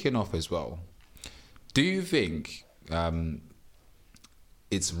speaking of as well, do you think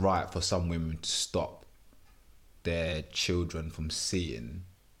it's right for some women to stop their children from seeing,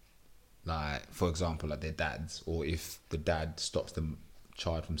 like, for example, like their dads, or if the dad stops the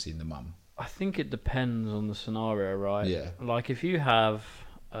child from seeing the mum? I think it depends on the scenario, right? Yeah. Like if you have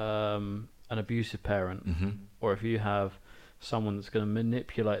an abusive parent, or if you have someone that's going to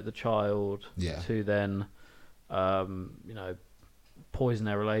manipulate the child to then, you know, poison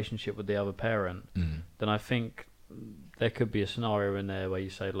their relationship with the other parent, then I think there could be a scenario in there where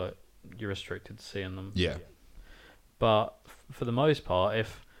you say, look, you're restricted to seeing them. Yeah. But for the most part,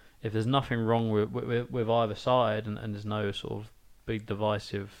 if there's nothing wrong with either side and there's no sort of big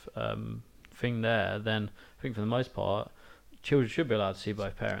divisive thing there, then I think for the most part, children should be allowed to see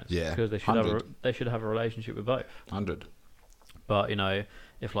both parents. Yeah. Because they should have a relationship with both. 100. But, you know,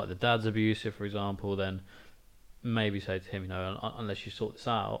 if like the dad's abusive, for example, then maybe say to him, you know, unless you sort this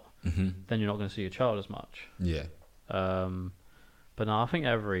out, then you're not going to see your child as much. Yeah. But no, I think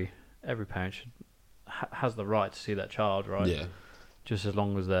every parent has the right to see that child, right? Yeah. Just as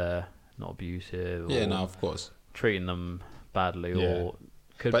long as they're not abusive. Yeah, no, of course. Treating them badly, or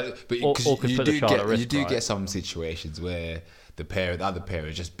could but put the child at risk. You do get some situations where the other parent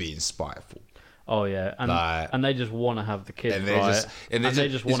is just being spiteful. Oh yeah, and they just want to have the kids, and right? They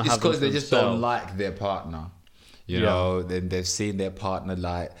just want to have. It's because they just don't like their partner. You know, then they've seen their partner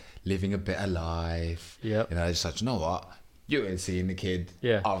like living a better life. Yeah. You know, it's like, you know what? You ain't seeing the kid.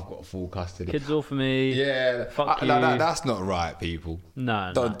 Yeah. I've got full custody. Kid's all for me. Yeah. Fuck you. That's not right, people.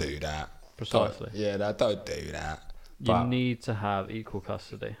 No. Don't do that. Precisely. Don't do that. You need to have equal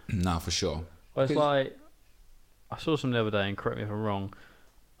custody. No, for sure. Well, it's like, I saw something the other day, and correct me if I'm wrong.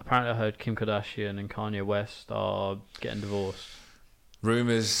 Apparently I heard Kim Kardashian and Kanye West are getting divorced.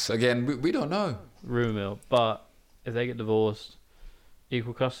 Rumours, again, we don't know. Rumour mill. But if they get divorced,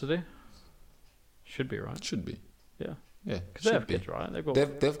 equal custody? Should be, right? Should be. Yeah. Yeah. Because they have kids, right?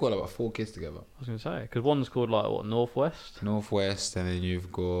 They've got about 4 kids together. I was going to say. Because one's called, like, what, Northwest? Northwest, and then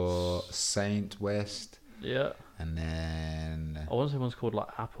you've got Saint West. Yeah. And then... I want to say one's called, like,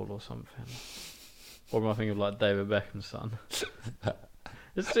 Apple or something. Or am I thinking of, like, David Beckham's son?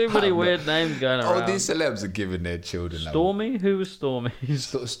 There's too many weird names going around. Oh, these celebs are giving their children... Stormy? Who was Stormy?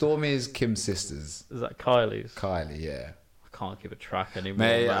 Stormy is Kim's sisters. Is that Kylie's? Kylie, yeah. I can't keep a track anymore.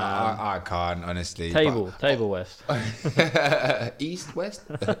 Mate, I can't, honestly. Table West. East West?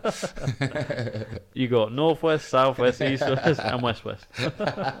 You got Northwest, Southwest, East West, and West West.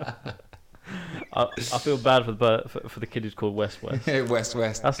 I feel bad for the kid who's called West West. West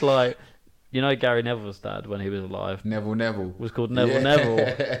West. That's like, you know, Gary Neville's dad when he was alive. Neville was called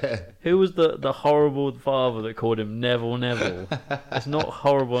Neville. Who was the horrible father that called him Neville? It's not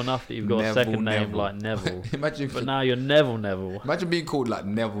horrible enough that you've got a second name like Neville. But now you're Neville. Imagine being called like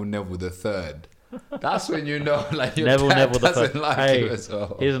Neville the third. That's when you know, like, your Neville dad the doesn't third. like Hey, you as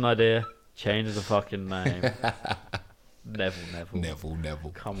well. Here's an idea. Change the fucking name.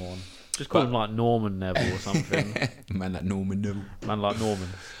 Neville. Come on. Just call him like Norman Neville or something. Man like Norman Neville. Man like Norman.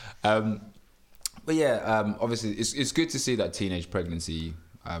 But yeah, obviously it's good to see that teenage pregnancy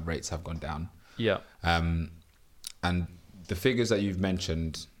rates have gone down. Yeah. And the figures that you've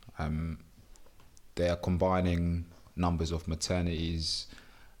mentioned, they are combining numbers of maternities.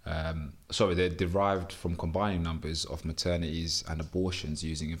 They're derived from combining numbers of maternities and abortions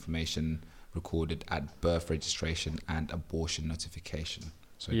using information recorded at birth registration and abortion notification.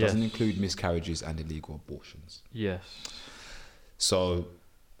 So it doesn't include miscarriages and illegal abortions. Yes. So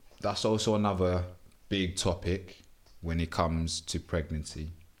that's also another big topic when it comes to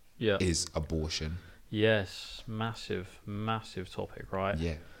pregnancy. Yeah. Is abortion. Yes. Massive topic, right?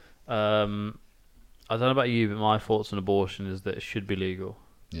 Yeah. I don't know about you, but my thoughts on abortion is that it should be legal.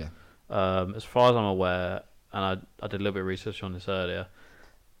 Yeah. As far as I'm aware, and I did a little bit of research on this earlier,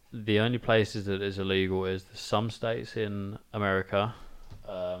 the only places that is illegal is some states in America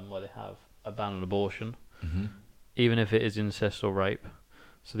where they have a ban on abortion, even if it is incest or rape.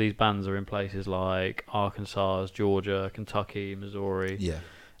 So these bans are in places like Arkansas, Georgia, Kentucky, Missouri. Yeah.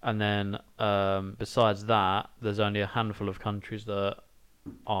 And then besides that, there's only a handful of countries that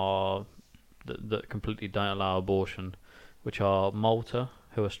completely don't allow abortion, which are Malta,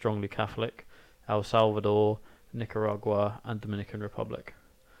 who are strongly Catholic, El Salvador, Nicaragua, and Dominican Republic.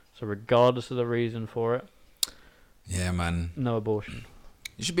 So regardless of the reason for it, yeah, man, no abortion.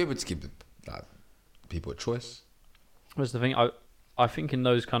 You should be able to give people a choice. That's the thing. I think in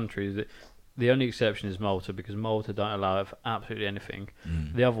those countries, the only exception is Malta, because Malta don't allow it for absolutely anything.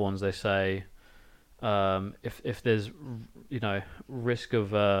 The other ones, they say, if there's risk of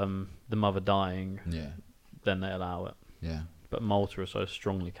the mother dying, then they allow it. Yeah. But Malta are so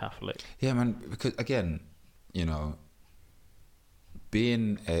strongly Catholic. Yeah, man. Because again,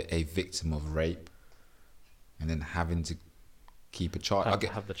 being a victim of rape and then having to keep a child,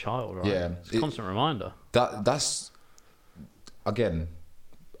 have the child, right? Yeah, it's a constant reminder. That's again,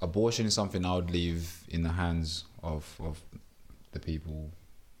 abortion is something I would leave in the hands of the people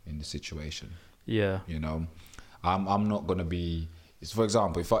in the situation. Yeah. I'm not gonna be. For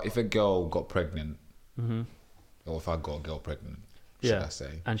example, if a girl got pregnant, or if I got a girl pregnant, should I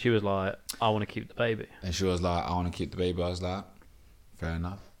say? And she was like, "I want to keep the baby." And she was like, "I want to keep the baby." I was like, "Fair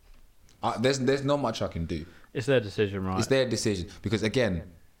enough." There's not much I can do. It's their decision, right? It's their decision, because again,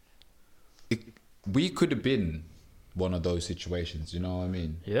 we could have been one of those situations. You know what I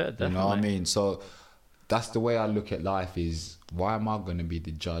mean? Yeah, definitely. You know what I mean? So that's the way I look at life. Is why am I going to be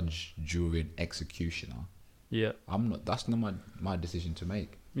the judge, jury, and executioner? Yeah. I'm not. That's not my decision to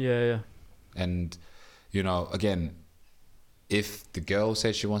make. Yeah. And again, if the girl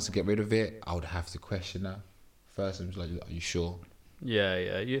says she wants to get rid of it, I would have to question her first. I'm just like, are you sure?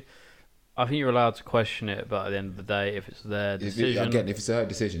 Yeah. I think you're allowed to question it, but at the end of the day, if it's their decision, if it's her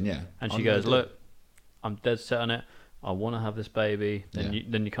decision, yeah. And she goes, "Look, I'm dead set on it. I want to have this baby." Then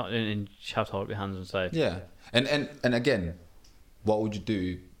you can't. And you just have to hold up your hands and say, "Yeah." And again, what would you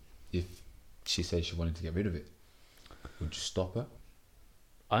do if she said she wanted to get rid of it? Would you stop her?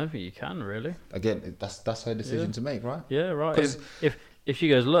 I don't think you can, really. Again, that's her decision to make, right? Yeah, right. If she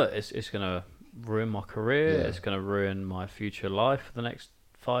goes, "Look, it's gonna ruin my career. It's going to ruin my future life for the next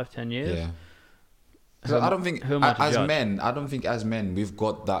 5-10 years. Yeah. So I don't think as men we haven't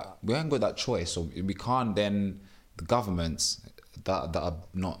got that choice. So we can't then, the governments that are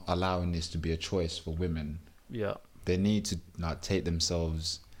not allowing this to be a choice for women. Yeah. They need to like take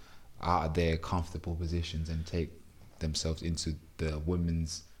themselves out of their comfortable positions and take themselves into the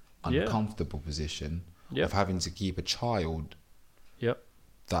women's uncomfortable position of having to keep a child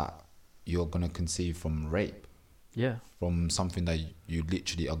that you're going to conceive from rape. Yeah. From something that you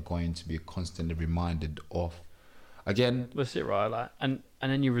literally are going to be constantly reminded of. Again. That's it, right? Like, and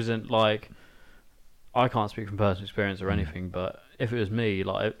then you resent, like, I can't speak from personal experience or anything, but if it was me,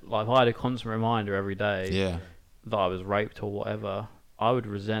 like if I had a constant reminder every day that I was raped or whatever, I would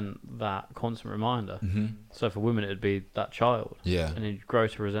resent that constant reminder. Mm-hmm. So for women, it'd be that child. Yeah. And you'd grow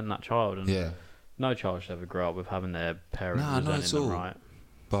to resent that child. And no child should ever grow up with having their parents resenting them, right?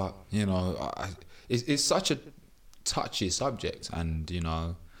 But, you know, it's such a touchy subject, and you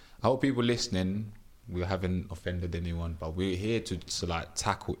know, I hope people listening, we haven't offended anyone, but we're here to like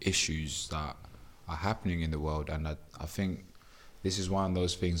tackle issues that are happening in the world, and I think this is one of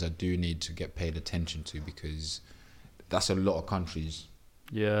those things that do need to get paid attention to, because that's a lot of countries.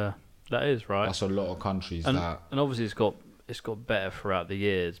 Yeah, that is right. That's a lot of countries, and obviously it's got better throughout the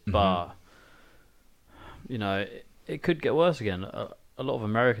years, but you know, it could get worse again. A lot of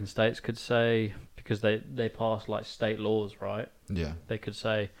American states could say, because they pass like state laws, right? Yeah. They could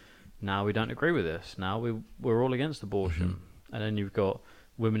say, now we don't agree with this. Now we're all against abortion. Mm-hmm. And then you've got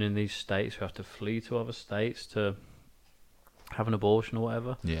women in these states who have to flee to other states to have an abortion or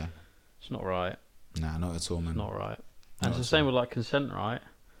whatever. Yeah. It's not right. Nah, not at all, man. It's not right. And it's the same with like consent, right?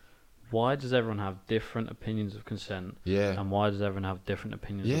 Why does everyone have different opinions of consent? Yeah. And why does everyone have different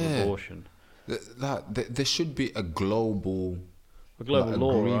opinions of abortion? There should be a global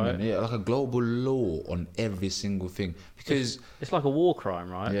law, right? Yeah, like a global law on every single thing, because it's like a war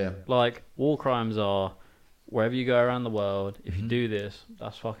crime, right? Yeah. Like war crimes are wherever you go around the world. If you do this,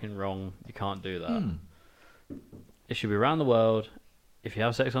 that's fucking wrong. You can't do that. It should be around the world. If you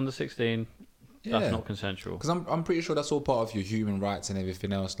have sex under 16, that's not consensual. Because I'm pretty sure that's all part of your human rights and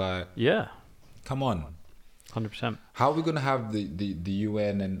everything else. Like, come on. 100%. How are we going to have the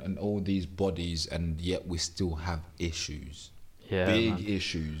UN and all these bodies, and yet we still have issues? Big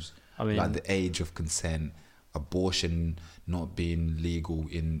issues, I mean, like the age of consent, abortion not being legal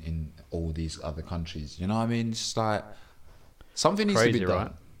in all these other countries. You know what I mean? It's just like something needs to be done.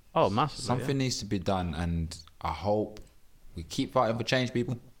 Right? Oh, massively. Something needs to be done, and I hope we keep fighting for change,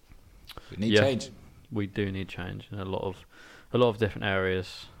 people. We need change. We do need change in a lot of different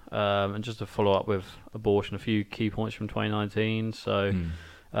areas. And just to follow up with abortion, a few key points from 2019. So.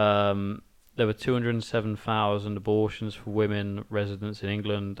 There were 207,000 abortions for women residents in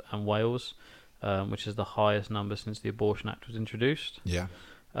England and Wales, which is the highest number since the Abortion Act was introduced. Yeah.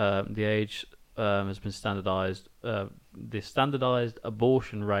 The age has been standardised. The standardised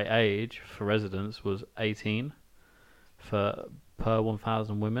abortion rate age for residents was 18 per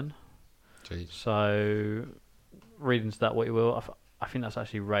 1,000 women. Jeez. So, read into that what you will. I think that's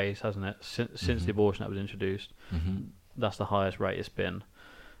actually raised, hasn't it? Since the Abortion Act was introduced, that's the highest rate it's been.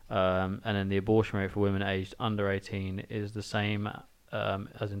 And then the abortion rate for women aged under 18 is the same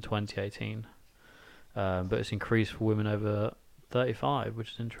as in 2018. But it's increased for women over 35,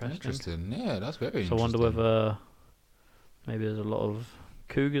 which is interesting. Interesting. Yeah, that's very interesting. So I wonder whether maybe there's a lot of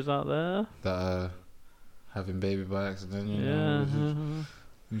cougars out there that are having baby by accident.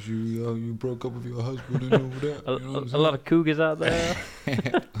 You broke up with your husband and all that. A lot of cougars out there.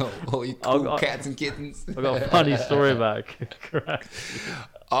 Oh, you cool cats and kittens. I've got a funny story about correct.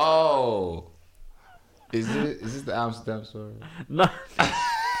 Oh, is this the Amsterdam story? No.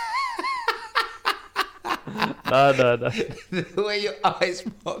 No. The way your eyes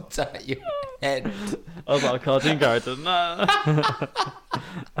popped out your head. I was like a cartoon character. No.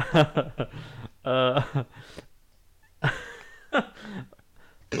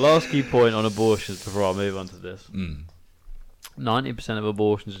 Last key point on abortions before I move on to this. 90% of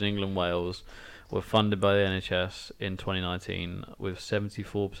abortions in England and Wales were funded by the NHS in 2019, with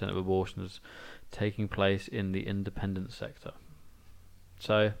 74% of abortions taking place in the independent sector.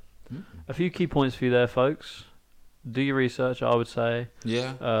 So, a few key points for you there, folks. Do your research, I would say.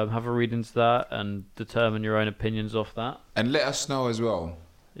 Yeah. Have a read into that and determine your own opinions off that. And let us know as well.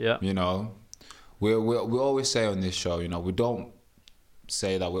 Yeah. You know, we always say on this show, you know, we don't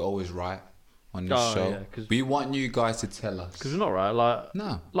say that we're always right on this show. Yeah, we want you guys to tell us. Because we're not right. Like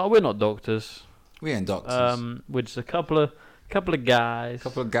we're not doctors. We ain't doctors. We're just a couple of guys.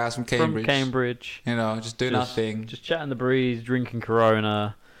 Couple of guys from Cambridge. From Cambridge. You know, just doing our thing. Just chatting the breeze, drinking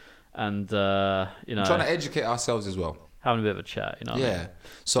Corona, and you know, trying to educate ourselves as well, having a bit of a chat. You know. Yeah.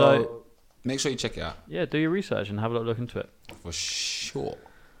 What I mean? So make sure you check it out. Yeah, do your research and have a look into it. For sure.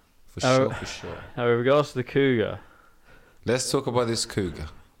 For sure. Now, with regards to the cougar, let's talk about this cougar.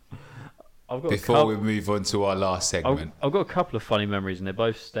 Before we move on to our last segment. I've got a couple of funny memories, and they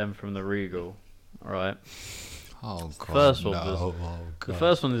both stem from the Regal. All right. Oh God! The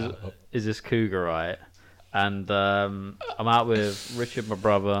first one is this cougar, right? And I'm out with Richard, my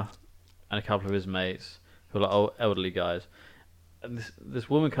brother, and a couple of his mates who are like old, elderly guys. And this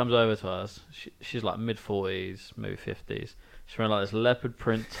woman comes over to us. She's like mid-40s, maybe 50s. She's wearing like this leopard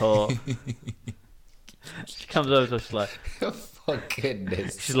print top. She comes over to us, she's like, "For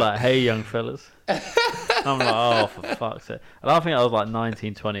goodness!" She's like, "Hey, young fellas." I'm like, "Oh, for fuck's sake!" And I think I was like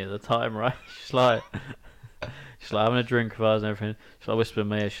 19, 20 at the time, right? She's like having a drink with us and everything. She's like whispering in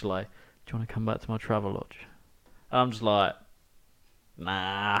my ear. She's like, "Do you want to come back to my travel lodge?" And I'm just like,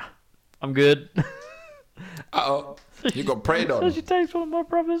 "Nah, I'm good." Uh-oh, you got preyed on. So she takes one of my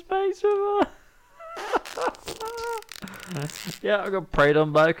brother's mates with her. Yeah, I got preyed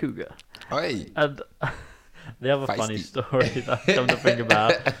on by a cougar. Hey. And the other funny story that I come to think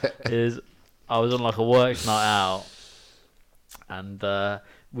about is I was on like a works night out, and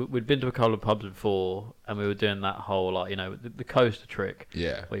we'd been to a couple of pubs before, and we were doing that whole like, you know, the coaster trick.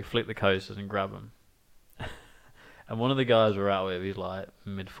 Yeah. Where you flick the coasters and grab them. And one of the guys we're out with, he's like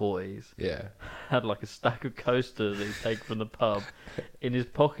mid-40s. Yeah. Had like a stack of coasters that he'd taken from the pub in his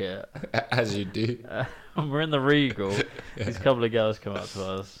pocket. As you do. And we're in the Regal. Yeah. These couple of girls come up to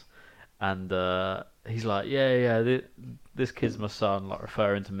us, and he's like, yeah, this kid's my son, like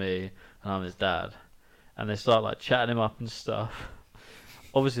referring to me, and I'm his dad. And they start like chatting him up and stuff.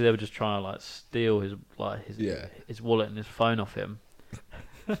 Obviously, they were just trying to like steal his wallet and his phone off him.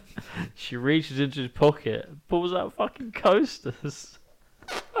 She reaches into his pocket, pulls out fucking coasters,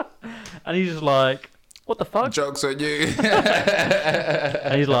 and he's just like, "What the fuck?" Joke's on you.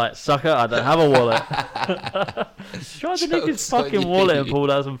 And he's like, "Sucker, I don't have a wallet." She tried to nick his fucking wallet and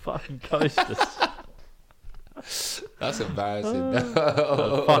pulled out some fucking coasters. That's embarrassing. That's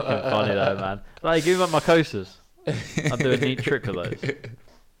fucking funny though, man. Like, give me back my coasters. I'll do a neat trick with those.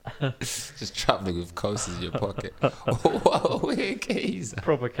 Just travelling with coasters in your pocket. What a weird geezer.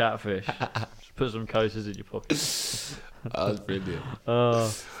 Proper catfish. Just put some coasters in your pocket. That was brilliant.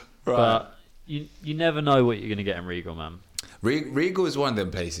 Right. But you never know what you're going to get in Regal, man. Regal is one of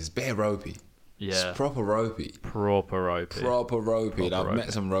them places. Bare ropey. Yeah. It's proper ropey. I've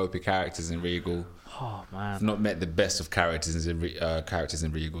met some ropey characters in Regal. Oh man, I've not met the best of characters in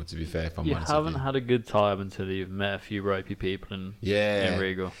Regal. To be fair, if I'm honest, you haven't had a good time until you've met a few ropey people in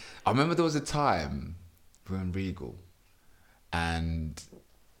Regal. I remember there was a time we were in Regal, and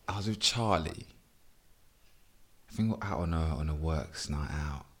I was with Charlie. I think we're out on a works night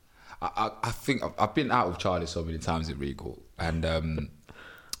out. I think I've been out with Charlie so many times at Regal, and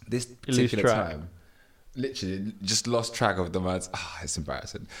this particular time, literally just lost track of the words. It's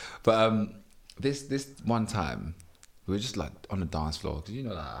embarrassing, but This one time, we were just like on the dance floor, because you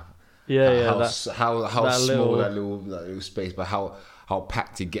know that. How small that little space, but how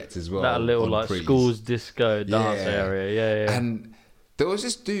packed it gets as well. That little like school's disco dance area, yeah. And there was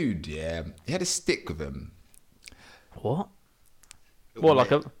this dude, he had a stick with him. What?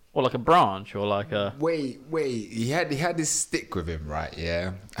 Like a branch or like a? Wait. He had this stick with him, right?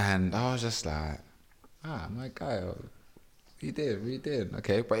 Yeah, and I was just like, my guy. He did.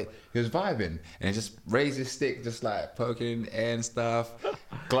 Okay, but he was vibing and he just raised his stick, just like poking in the air and stuff.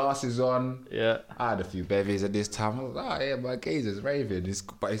 Glasses on. Yeah. I had a few bevies at this time. I was like, my geezer's raving.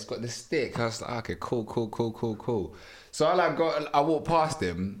 But he's got the stick. I was like, okay, cool. So I walked past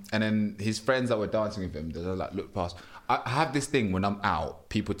him, and then his friends that were dancing with him, they like looked past. I have this thing when I'm out,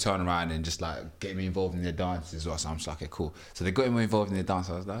 people turn around and just like get me involved in their dances as well. So I'm just like, okay, cool. So they got me involved in their dance.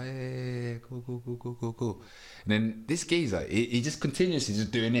 I was like, hey, cool. And then this geezer, he just continuously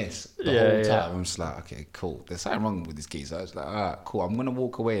just doing this the whole time. I'm just like, okay, cool. There's something wrong with this geezer. I was like, all right, cool. I'm gonna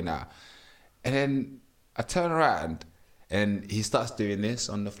walk away now. And then I turn around and he starts doing this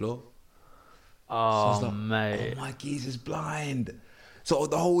on the floor. Oh, so like, mate. Oh, my geezer's blind. So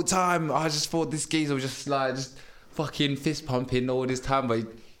the whole time I just thought this geezer was just fucking fist pumping all this time, but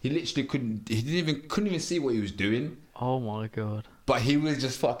he literally couldn't even see what he was doing. Oh my god. But he was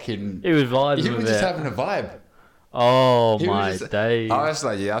just fucking... He was vibing. He was just having a vibe. Oh my days. I was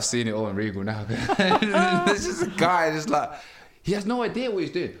like, I've seen it all in Regal now. There's just a guy just like... He has no idea what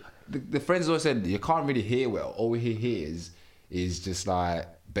he's doing. The friends always said, you can't really hear well. All he hears is just like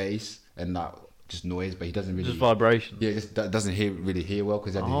bass and like just noise, but he doesn't really... Just vibration. Yeah, just doesn't really hear well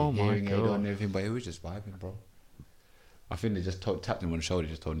because he had the hearing aid on and everything, but he was just vibing, bro. I think they just tapped him on the shoulder,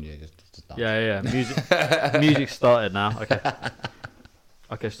 just told him, just dance. Yeah. Music started now.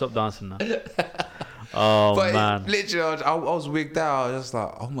 Okay, stop dancing now. Oh, but man. Literally, I was wigged out. I was just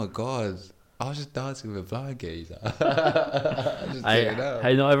like, oh my God. I was just dancing with a blind geezer.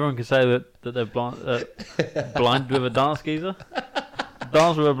 Hey, not everyone can say that they're blind with a dance geezer.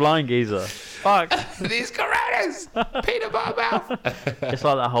 Dance with a blind geezer. Fuck. These coronas. Peanut butter mouth. It's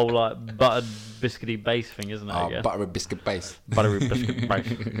like that whole like buttered biscuity base thing, isn't it? Oh, buttery biscuit base. Buttery biscuit base.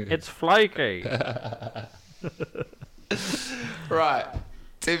 It's flaky. Right.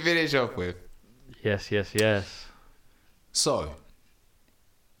 To finish off with. Yes. So,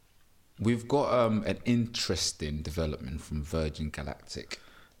 we've got an interesting development from Virgin Galactic.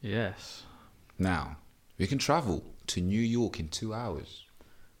 Yes. Now, we can travel to New York in 2 hours.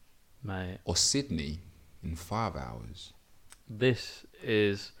 Mate. Or Sydney in 5 hours. This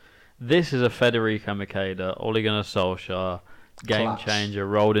is a Federico Makeda, Ole Gunnar Solskjaer game changer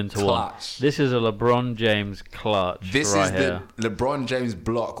rolled into one. This is a LeBron James clutch. This right is here. The LeBron James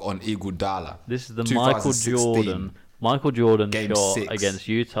block on Iguodala. This is the Michael Jordan game shot 6. Against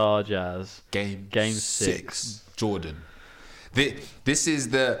Utah Jazz. Game 6. Jordan. This is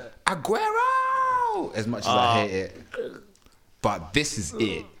the Aguero. As much as I hate it, but this is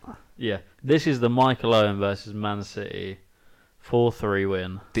it. Yeah, this is the Michael Owen versus Man City 4-3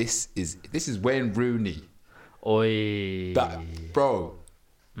 win. This is Wayne Rooney. Oi. Bro.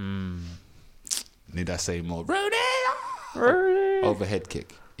 Need I say more? Rooney! Overhead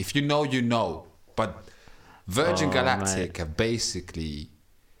kick. If you know, you know. But Virgin Galactic have basically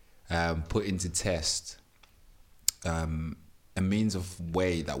put into test a means of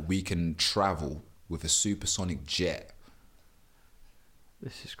way that we can travel with a supersonic jet.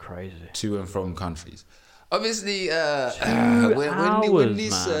 This is crazy. To and from countries. Obviously, when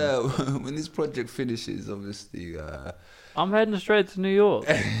this project finishes, obviously, I'm heading straight to New York.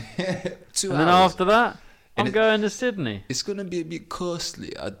 2 hours. And then after that, I'm going to Sydney. It's gonna be a bit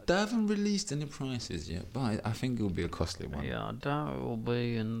costly. I haven't released any prices yet, but I think it will be a costly one. Yeah, I doubt it will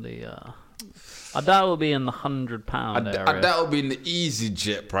be in the. I doubt it will be in the £100 area. I doubt it will be in the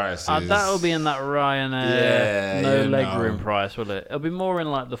EasyJet prices. I doubt it will be in that Ryanair no legroom price, will it? It'll be more in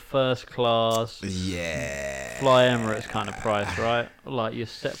like the first class. Yeah. Fly Emirates kind of price, right? Like your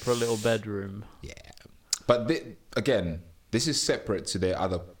separate little bedroom. Yeah. But again, this is separate to their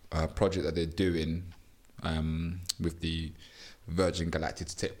other project that they're doing with the Virgin Galactic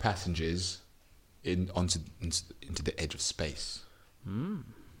to take passengers into the edge of space.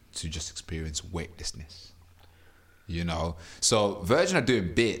 To just experience weightlessness, you know. So Virgin are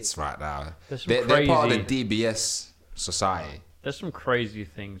doing bits right now. They're part of the DBS society. There's some crazy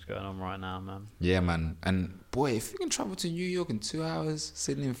things going on right now, man. Yeah, man. And boy, if you can travel to New York in 2 hours,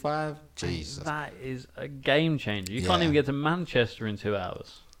 Sydney in 5, Jesus, that is a game changer. You can't even get to Manchester in 2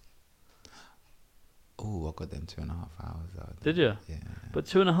 hours. Oh, I got them 2.5 hours though. Did you? Yeah. But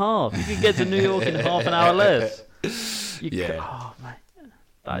 2.5. You could get to New York in half an hour less. Oh, mate.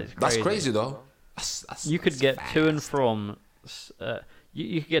 That is crazy. That's crazy though. You could get fast. To and from.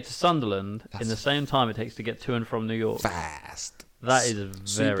 You could get to Sunderland in the same time it takes to get to and from New York. Fast. That is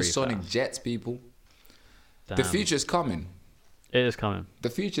very supersonic fast. Jets, people. Damn. The future is coming. It is coming. The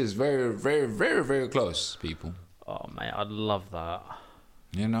future is very, very, very, very close, people. Oh mate, I'd love that.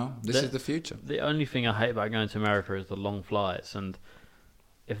 You know, this is the future. The only thing I hate about going to America is the long flights, and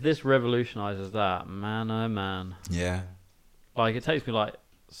if this revolutionizes that, man, oh man. Yeah. Like it takes me like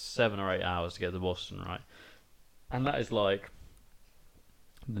 7 or 8 hours to get to Boston, right? And that is like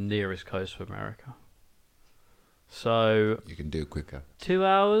the nearest coast of America. So you can do it quicker. 2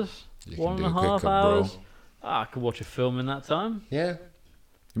 hours, 1.5 hours. I could watch a film in that time. Yeah.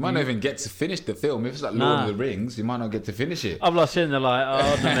 You might not even get to finish the film. If it's like Lord of the Rings, you might not get to finish it. I'm like sitting there like,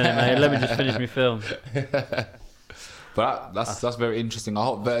 hold on a minute, mate. Let me just finish my film. But that's very interesting. I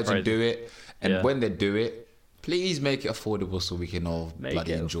hope Virgin do it. And when they do it, please make it affordable so we can all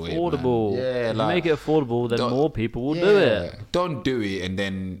bloody enjoy it. Affordable. Yeah, like, make it affordable, then more people will do it. Don't do it and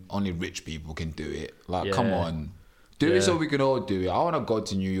then only rich people can do it. Like, come on. Do it so we can all do it. I want to go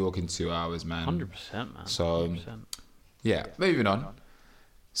to New York in 2 hours, man. 100%, man. So, 100%. Yeah, moving on.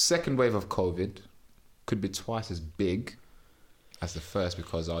 Second wave of COVID could be twice as big as the first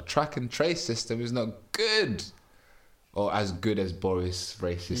because our track and trace system is not good. Or as good as Boris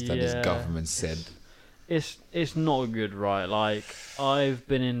racist and his government said. It's not good, right? Like, I've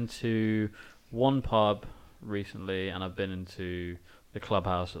been into one pub recently and I've been into the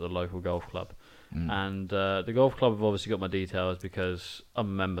clubhouse at the local golf club. And the golf club have obviously got my details because I'm a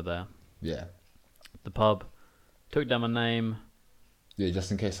member there. Yeah. The pub took down my name. Yeah,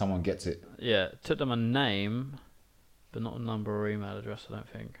 just in case someone gets it. Yeah, took down my name but not a number or email address, I don't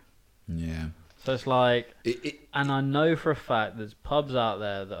think. Yeah. So it's like, and I know for a fact there's pubs out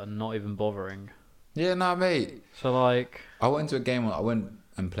there that are not even bothering. Yeah, nah, mate. So like, I went to a game. I went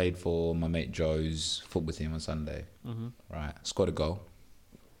and played for my mate Joe's football team on Sunday. Mm-hmm. Right, scored a goal.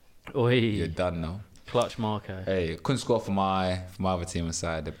 Oi. You're done now. Clutch MarKay. Hey, couldn't score for my other team on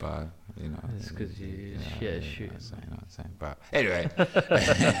Saturday, but you know. It's because you shooting. You know what I'm saying? But anyway,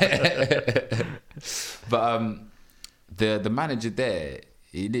 but the manager there,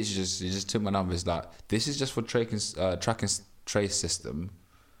 he literally just took my numbers. Like, this is just for track and trace system.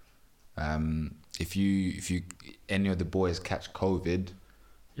 If you any of the boys catch COVID,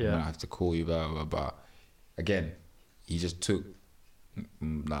 I'm gonna have to call you. But again, he just took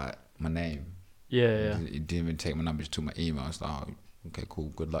like my name. Yeah. He didn't even take my number. He just took my email. It's like, oh, okay, cool.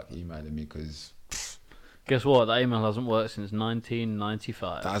 Good luck emailing me, because guess what? That email hasn't worked since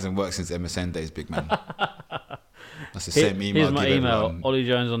 1995. That hasn't worked since MSN days, big man. That's the same email. Here's my email: Ollie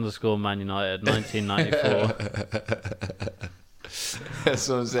Jones _Man United 1994. That's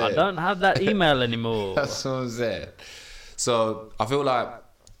what I'm saying. I don't have that email anymore. That's what I'm saying. So I feel like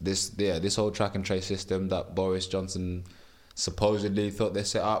this whole track and trace system that Boris Johnson supposedly thought they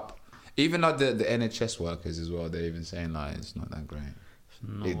set up, even like the NHS workers as well, they're even saying like it's not that great.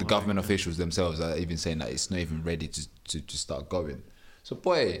 The government officials themselves are even saying that it's not even ready to start going. So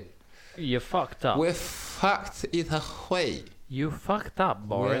boy, you're fucked up. We're fucked either way. You fucked up,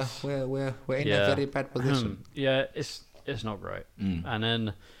 Boris. We're in a very bad position. Yeah, it's not great. And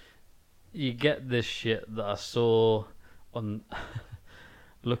then you get this shit that I saw on.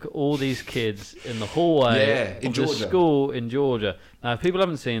 Look at all these kids in the hallway of the school in Georgia. Now, if people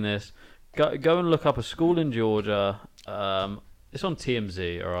haven't seen this, go and look up a school in Georgia. It's on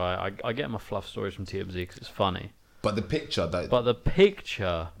TMZ, all right? I get my fluff stories from TMZ because it's funny. But the picture,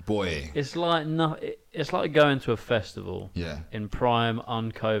 boy, it's like it's like going to a festival. Yeah. In prime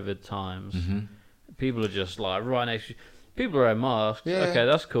un-COVID times, people are just like right next to you. People are wearing masks. Yeah. Okay,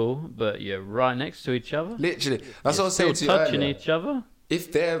 that's cool, but you're right next to each other. Literally, that's what I was saying to you touching each other.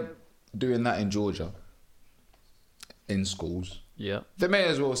 If they're doing that in Georgia, in schools, they may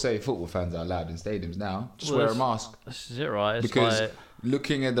as well say football fans are allowed in stadiums now. Just wear a mask. This is it, right? It's because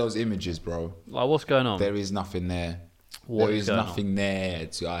looking at those images, bro, like what's going on? There is nothing there. There is nothing there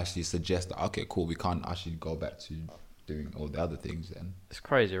to actually suggest that, okay, cool, we can't actually go back to doing all the other things then. It's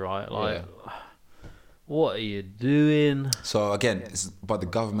crazy, right? Like, what are you doing? So again, it's about the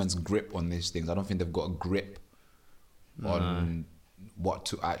government's grip on these things. I don't think they've got a grip on what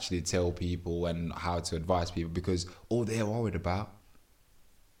to actually tell people and how to advise people, because all they're worried about,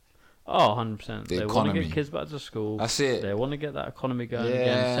 100%. They want to get kids back to school. That's it. They want to get that economy going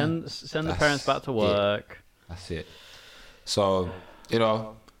again. Send the parents back to work. That's it. So, you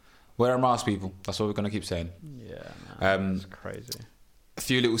know, wear a mask, people. That's what we're going to keep saying. Yeah, man. It's crazy. A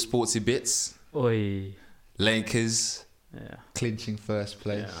few little sportsy bits. Oi. Lakers. Clinching first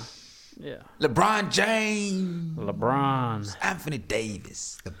place. Yeah. LeBron James. Anthony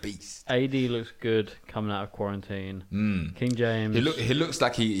Davis, the beast. AD looks good coming out of quarantine. King James. He looks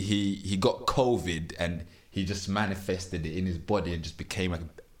like he got COVID and he just manifested it in his body and just became like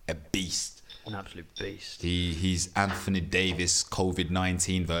a beast. An absolute beast. He's Anthony Davis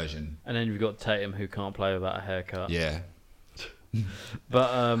COVID-19 version. And then you've got Tatum, who can't play without a haircut. Yeah. But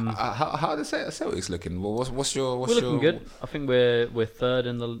how the Celtics looking? What's your? We're looking good. I think we're third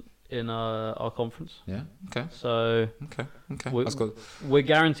in our conference. Yeah. Okay. So. Okay. That's good. We're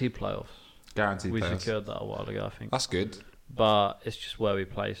guaranteed playoffs. We secured that a while ago, I think. That's good. But it's just where we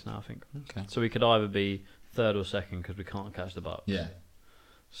place now, I think. Okay. So we could either be third or second because we can't catch the Bucks. Yeah.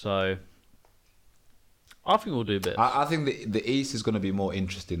 So. I think we'll do bits. I think the East is going to be more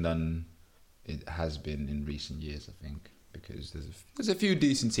interesting than it has been in recent years, I think. Because there's a few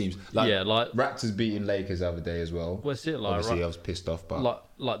decent teams. Like Raptors beating Lakers the other day as well. What's it like? Obviously, I was pissed off, but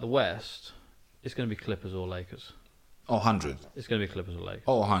like the West, it's going to be Clippers or Lakers. 100. It's going to be Clippers or Lakers.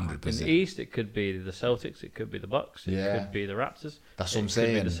 100%. In the East, it could be the Celtics, it could be the Bucks, it could be the Raptors. That's what I'm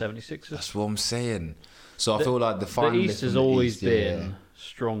saying. It could be the 76ers. That's what I'm saying. So I feel like the East has always been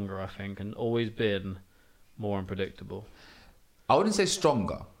stronger, I think, and always been more unpredictable. I wouldn't say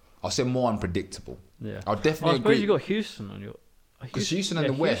stronger. I'll say more unpredictable. Yeah, I'll definitely agree. I suppose you got Houston on your. Because Houston and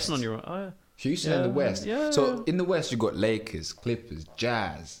the West. Houston on your. Houston and the West. Yeah. So in the West, you got Lakers, Clippers,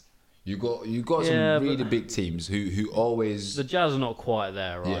 Jazz. You got some really big teams who always. The Jazz are not quite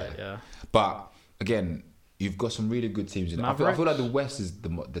there, right? Yeah. But again, you've got some really good teams in. I feel like the West is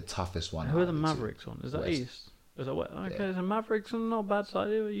the toughest one. Who are the Mavericks on? Is that West. East? Is that West? Okay, so Mavericks are not a bad side.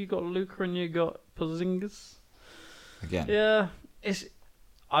 You got Luka and you got Porzingis. Again. Yeah, it's.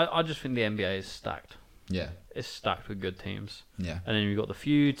 I just think the NBA is stacked. Yeah. It's stacked with good teams. Yeah. And then you've got the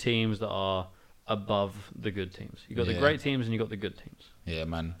few teams that are above the good teams. You've got the great teams and you've got the good teams. Yeah,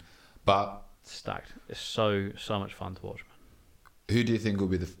 man. But stacked. It's so much fun to watch, man. Who do you think will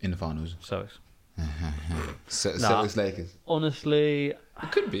be in the finals? Celtics. Celtics Lakers. Honestly,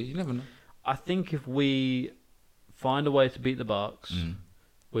 it could be. You never know. I think if we find a way to beat the Bucks,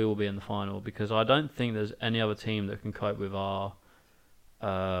 we will be in the final, because I don't think there's any other team that can cope with our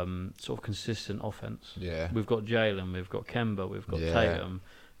sort of consistent offense. Yeah. We've got Jalen, we've got Kemba, we've got Tatum,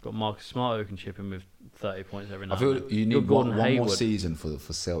 we've got Marcus Smart who can chip in with 30 points every night. I feel you need one more season for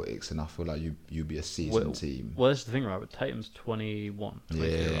Celtics, and I feel like you'll be a seasoned team. Well, that's the thing, right? But Tatum's 21,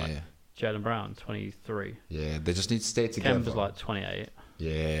 22, right? Jalen Brown, 23. Yeah, they just need to stay together. Kemba's like 28.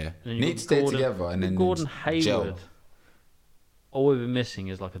 Yeah. Need to stay together, and then Gordon Hayward. Gel. All we've been missing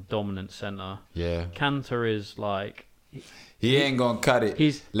is like a dominant centre. Yeah. Cantor is like... He ain't gonna cut it.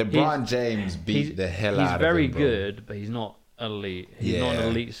 LeBron James beat the hell out of him. He's very good, but he's not elite. He's not an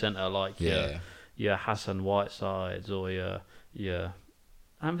elite centre like your Hassan Whitesides or your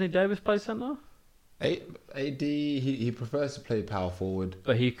Anthony Davis plays centre. AD, he prefers to play power forward,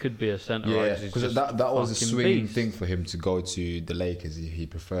 but he could be a centre. Yeah, because that was a swinging thing for him to go to the Lakers. He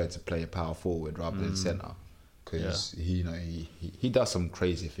preferred to play a power forward rather than centre, because he does some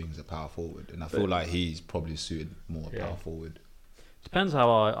crazy things at power forward, and I feel like he's probably suited more power forward. Depends how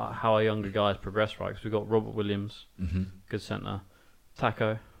our younger guys progress, right? Because we've got Robert Williams, good centre,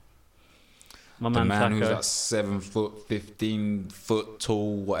 Taco. The man who's like 7 foot, 15 foot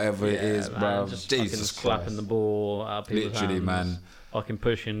tall, whatever it is, bro. Just Jesus slapping Christ. the ball out of people's Literally, hands. man. Fucking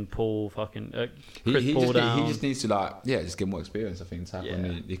pushing Paul, he Paul down. He just needs to just get more experience. I think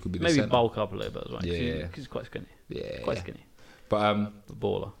he could be the maybe center. Bulk up a little bit as well. Yeah, because he's quite skinny. Yeah, quite skinny. But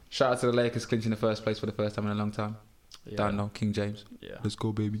baller. Shout out to the Lakers clinching the first place for the first time in a long time. Yeah. Don't know, King James. Yeah, let's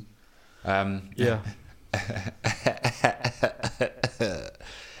go, baby. Yeah.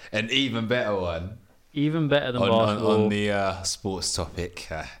 An even better one. Even better than basketball. On the sports topic.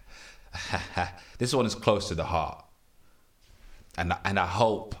 This one is close to the heart. And I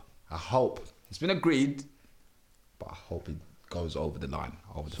hope, it's been agreed, but I hope it goes over the line,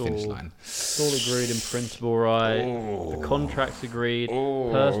 over the finish line. It's all agreed in principle, right? The contract's agreed.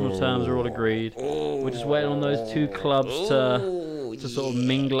 Personal terms are all agreed. We're just waiting on those two clubs to sort of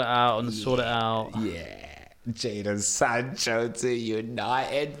mingle it out and sort it out. Yeah. Jadon Sancho to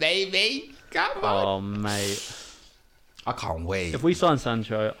United, baby. Come on. Oh, mate. I can't wait. If we sign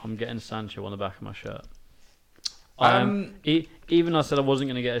Sancho, I'm getting Sancho on the back of my shirt. Even I said I wasn't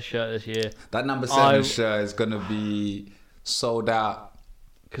going to get a shirt this year. That number 7 shirt is going to be sold out.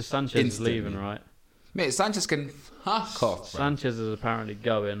 Because Sanchez is leaving, right? Mate, Sanchez can fuck off, bro. Sanchez is apparently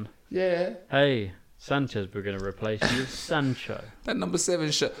going. Yeah. Hey, Sanchez, we're going to replace you with Sancho. That number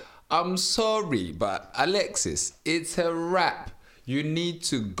 7 shirt. I'm sorry, but Alexis, it's a wrap. You need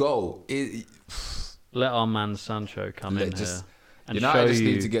to go. Let our man Sancho come in here. And I just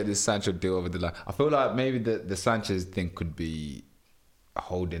need to get this Sancho deal over the line. I feel like maybe the Sanchez thing could be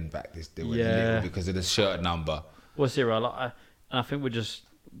holding back this deal a little because of the shirt number. We'll see, right? I think we're just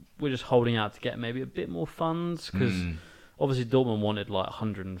holding out to get maybe a bit more funds, because obviously Dortmund wanted like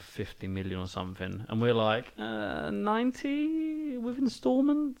 150 million or something, and we're like 90 with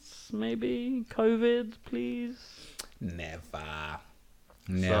installments, maybe. COVID, please. Never.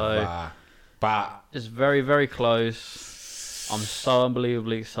 So, but it's very, very close. I'm so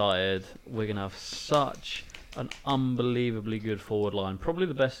unbelievably excited. We're going to have such an unbelievably good forward line. Probably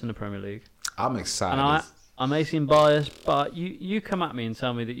the best in the Premier League. I'm excited. And I may seem biased, but you come at me and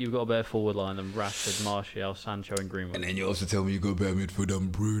tell me that you've got a better forward line than Rashford, Martial, Sancho and Greenwood. And then you also tell me you got a better midfield than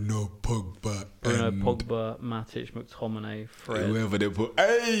Bruno, Pogba, Matic, McTominay, Fred. Whoever they put.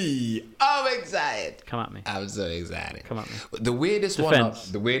 Hey! I'm excited. Come at me. I'm so excited. Come at me. The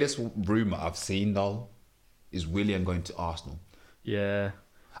weirdest rumour I've seen, though, is Willian going to Arsenal. Yeah.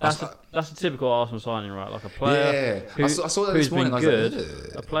 That's a typical Arsenal signing, right? Like a player I saw that this morning.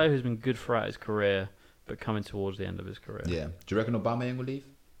 A player who's been good throughout his career, but coming towards the end of his career. Yeah. Do you reckon Aubameyang will leave?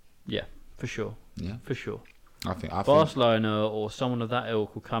 Yeah, for sure. Yeah. For sure. I think Barcelona or someone of that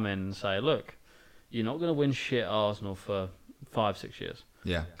ilk will come in and say, look, you're not going to win shit at Arsenal for 5-6 years.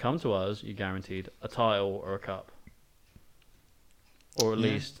 Yeah. Come to us, you're guaranteed a title or a cup. Or at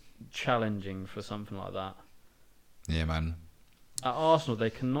least challenging for something like that. Yeah, man. At Arsenal,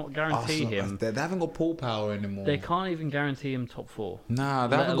 they cannot guarantee him. They haven't got pull power anymore. They can't even guarantee him top 4. Nah,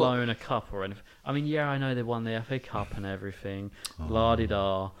 they let haven't alone a cup or anything. I mean, I know they won the FA Cup and everything.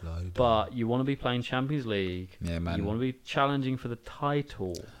 La-di-da. But you want to be playing Champions League. Yeah, man. You want to be challenging for the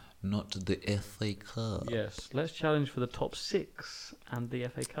title. not the FA Cup. Yes, let's challenge for the top 6 and the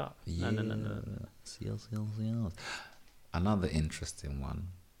FA Cup. Yes. No. Yes. Another interesting one.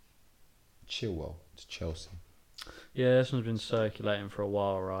 Chilwell to Chelsea. Yeah, this one's been circulating for a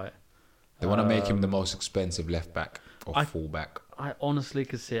while, right? They want to make him the most expensive left back or full back. I honestly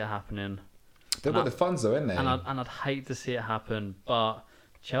could see it happening. They've got the funds though, ain't they? And I'd hate to see it happen, but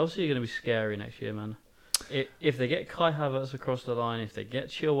Chelsea are going to be scary next year, man. If they get Kai Havertz across the line, if they get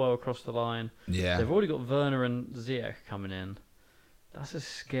Chilwell across the line, they've already got Werner and Ziyech coming in. That's a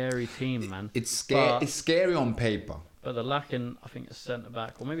scary team, man. It's scary on paper. But they're lacking, I think, a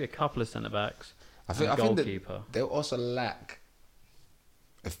centre-back, or maybe a couple of centre-backs, I think they'll also lack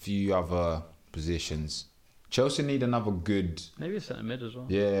a few other positions. Chelsea need another good... Maybe a centre-mid as well.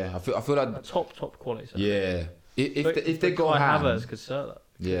 Yeah, I feel like... A top quality centre. Yeah. If they go Kai ham... Havertz could serve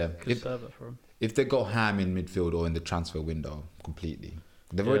that. Serve that for him. If they go ham in midfield or in the transfer window completely,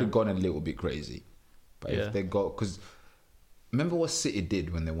 they've already gone a little bit crazy. But if they go... Because remember what City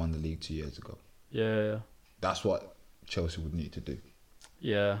did when they won the league 2 years ago? Yeah. That's what Chelsea would need to do.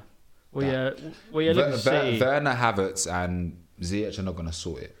 Yeah. Look at City. Werner, Havertz and Ziyech are not going to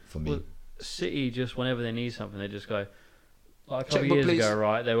sort it for me. Well, City, just whenever they need something, they just go... Like a couple of years ago,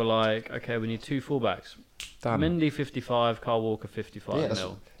 right, they were like, okay, we need 2 fullbacks. Done. Mendy 55, Kyle Walker 55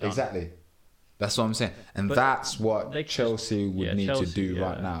 mil. Exactly. That's what I'm saying. And that's what Chelsea would need to do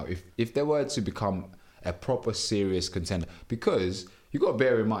right now. If they were to become a proper serious contender. Because you got to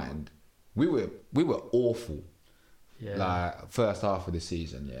bear in mind, we were awful. Yeah. Like first half of the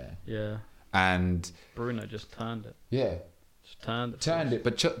season, Yeah. And Bruno just turned it. Yeah. Just turned it.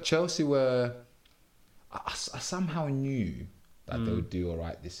 But Chelsea were... I somehow knew that they would do all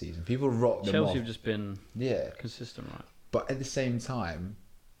right this season. People wrote them off. Chelsea have just been consistent, right? But at the same time,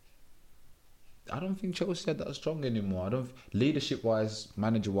 I don't think Chelsea are that strong anymore. Leadership-wise,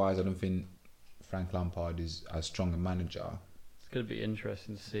 manager-wise, I don't think Frank Lampard is as strong a manager. It's going to be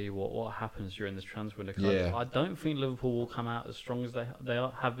interesting to see what happens during this transfer window. I don't think Liverpool will come out as strong as they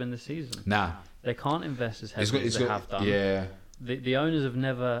have been this season. Nah. They can't invest as heavily as they have done. Yeah. The owners have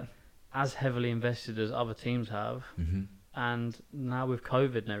never as heavily invested as other teams have. Mm-hmm. And now with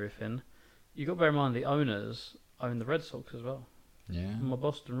COVID and everything, you've got to bear in mind the owners own the Red Sox as well. Yeah. My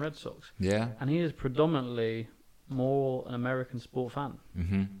Boston Red Sox. Yeah. And he is predominantly more an American sport fan.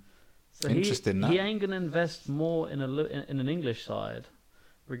 Mm-hmm. So interesting. He ain't going to invest more in an English side,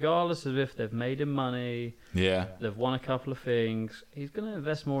 regardless of if they've made him money. Yeah. They've won a couple of things. He's going to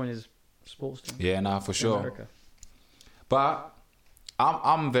invest more in his sports team. Yeah, nah, for sure. America. But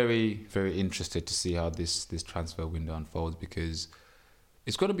I'm very, very interested to see how this transfer window unfolds, because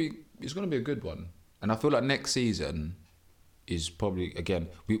it's gonna be a good one. And I feel like next season is probably, again,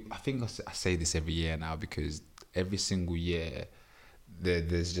 I think I say this every year now, because every single year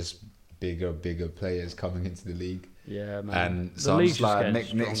there's just bigger players coming into the league. Yeah, man. And so I'm just like,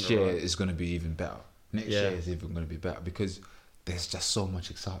 next year is going to be even better. Next year is even going to be better, because there's just so much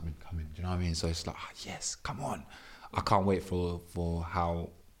excitement coming. Do you know what I mean? So it's like, yes, come on. I can't wait for how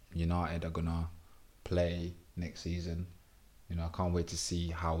United are going to play next season. I can't wait to see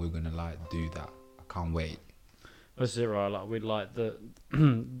how we're going to do that. I can't wait. That's it, right? Like we'd like the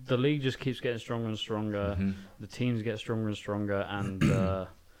league just keeps getting stronger and stronger. Mm-hmm. The teams get stronger and stronger, and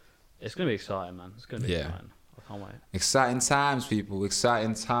it's going to be exciting, man. It's going to be exciting. I can't wait. Exciting times, people.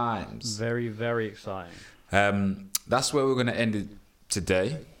 Exciting times. Very, very exciting. That's where we're going to end it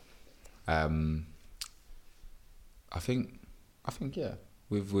today. I think yeah.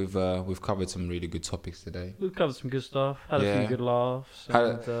 We've covered some really good topics today. We've covered some good stuff. Had a few good laughs.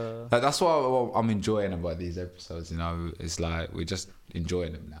 That's what I'm enjoying about these episodes. It's like we're just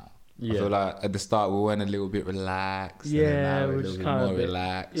enjoying them now. Yeah. I feel like at the start we went a little bit relaxed. Yeah, we're just kind of more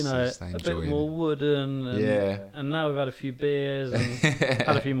relaxed. A bit more wooden. And now we've had a few beers and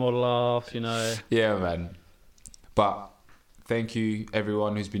had a few more laughs. Yeah, man. But thank you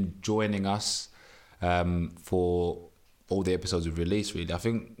everyone who's been joining us for all the episodes we've released. Really, I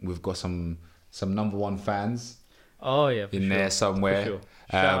think we've got some number one fans. Oh yeah, in there somewhere. For sure.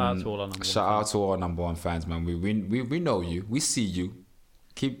 Shout out to all our number one fans, man. We know you. We see you.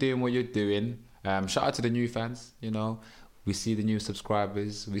 Keep doing what you're doing. Shout out to the new fans. We see the new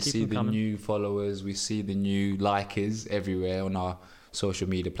subscribers. We see the new followers. We see the new likers everywhere on our social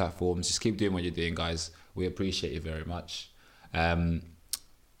media platforms. Just keep doing what you're doing, guys. We appreciate you very much.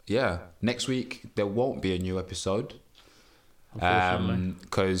 Next week there won't be a new episode.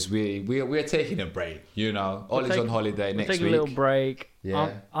 Because we're taking a break, Ollie's on holiday next week. Taking a little break.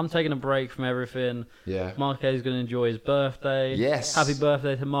 Yeah, I'm taking a break from everything. Yeah, MarKay's going to enjoy his birthday. Yes, happy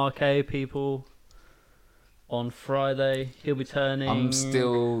birthday to MarKay, people. on Friday. He'll be turning... I'm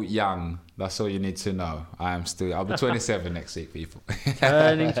still young. That's all you need to know. I'll be 27 next week, people.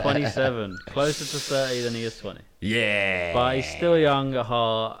 Turning 27. Closer to 30 than he is 20. Yeah. But he's still young at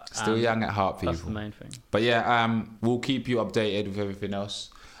heart. Still young at heart, people. That's the main thing. But yeah, we'll keep you updated with everything else.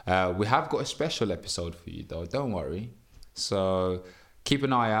 We have got a special episode for you, though. Don't worry. So keep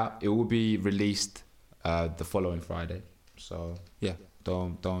an eye out. It will be released the following Friday. So yeah,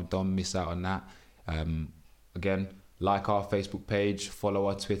 don't miss out on that. Again, like our Facebook page, follow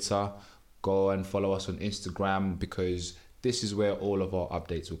our Twitter, go and follow us on Instagram, because this is where all of our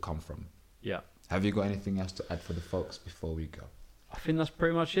updates will come from. Yeah. Have you got anything else to add for the folks before we go? I think that's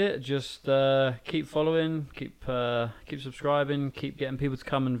pretty much it. Just keep following, keep subscribing, keep getting people to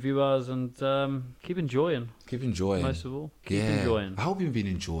come and view us, and keep enjoying. Keep enjoying. Most of all, keep enjoying. I hope you've been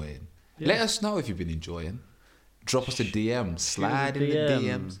enjoying. Yeah. Let us know if you've been enjoying. Drop us a DM. Slide in the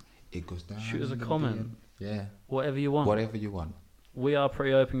DMs. It goes down. Shoot us a comment. DM. Yeah. Whatever you want. Whatever you want. We are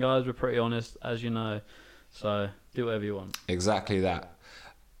pretty open, guys. We're pretty honest, as you know. So do whatever you want. Exactly that.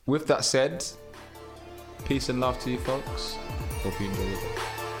 With that said, peace and love to you folks. Hope you enjoy your day.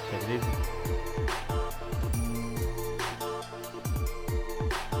 Take it easy.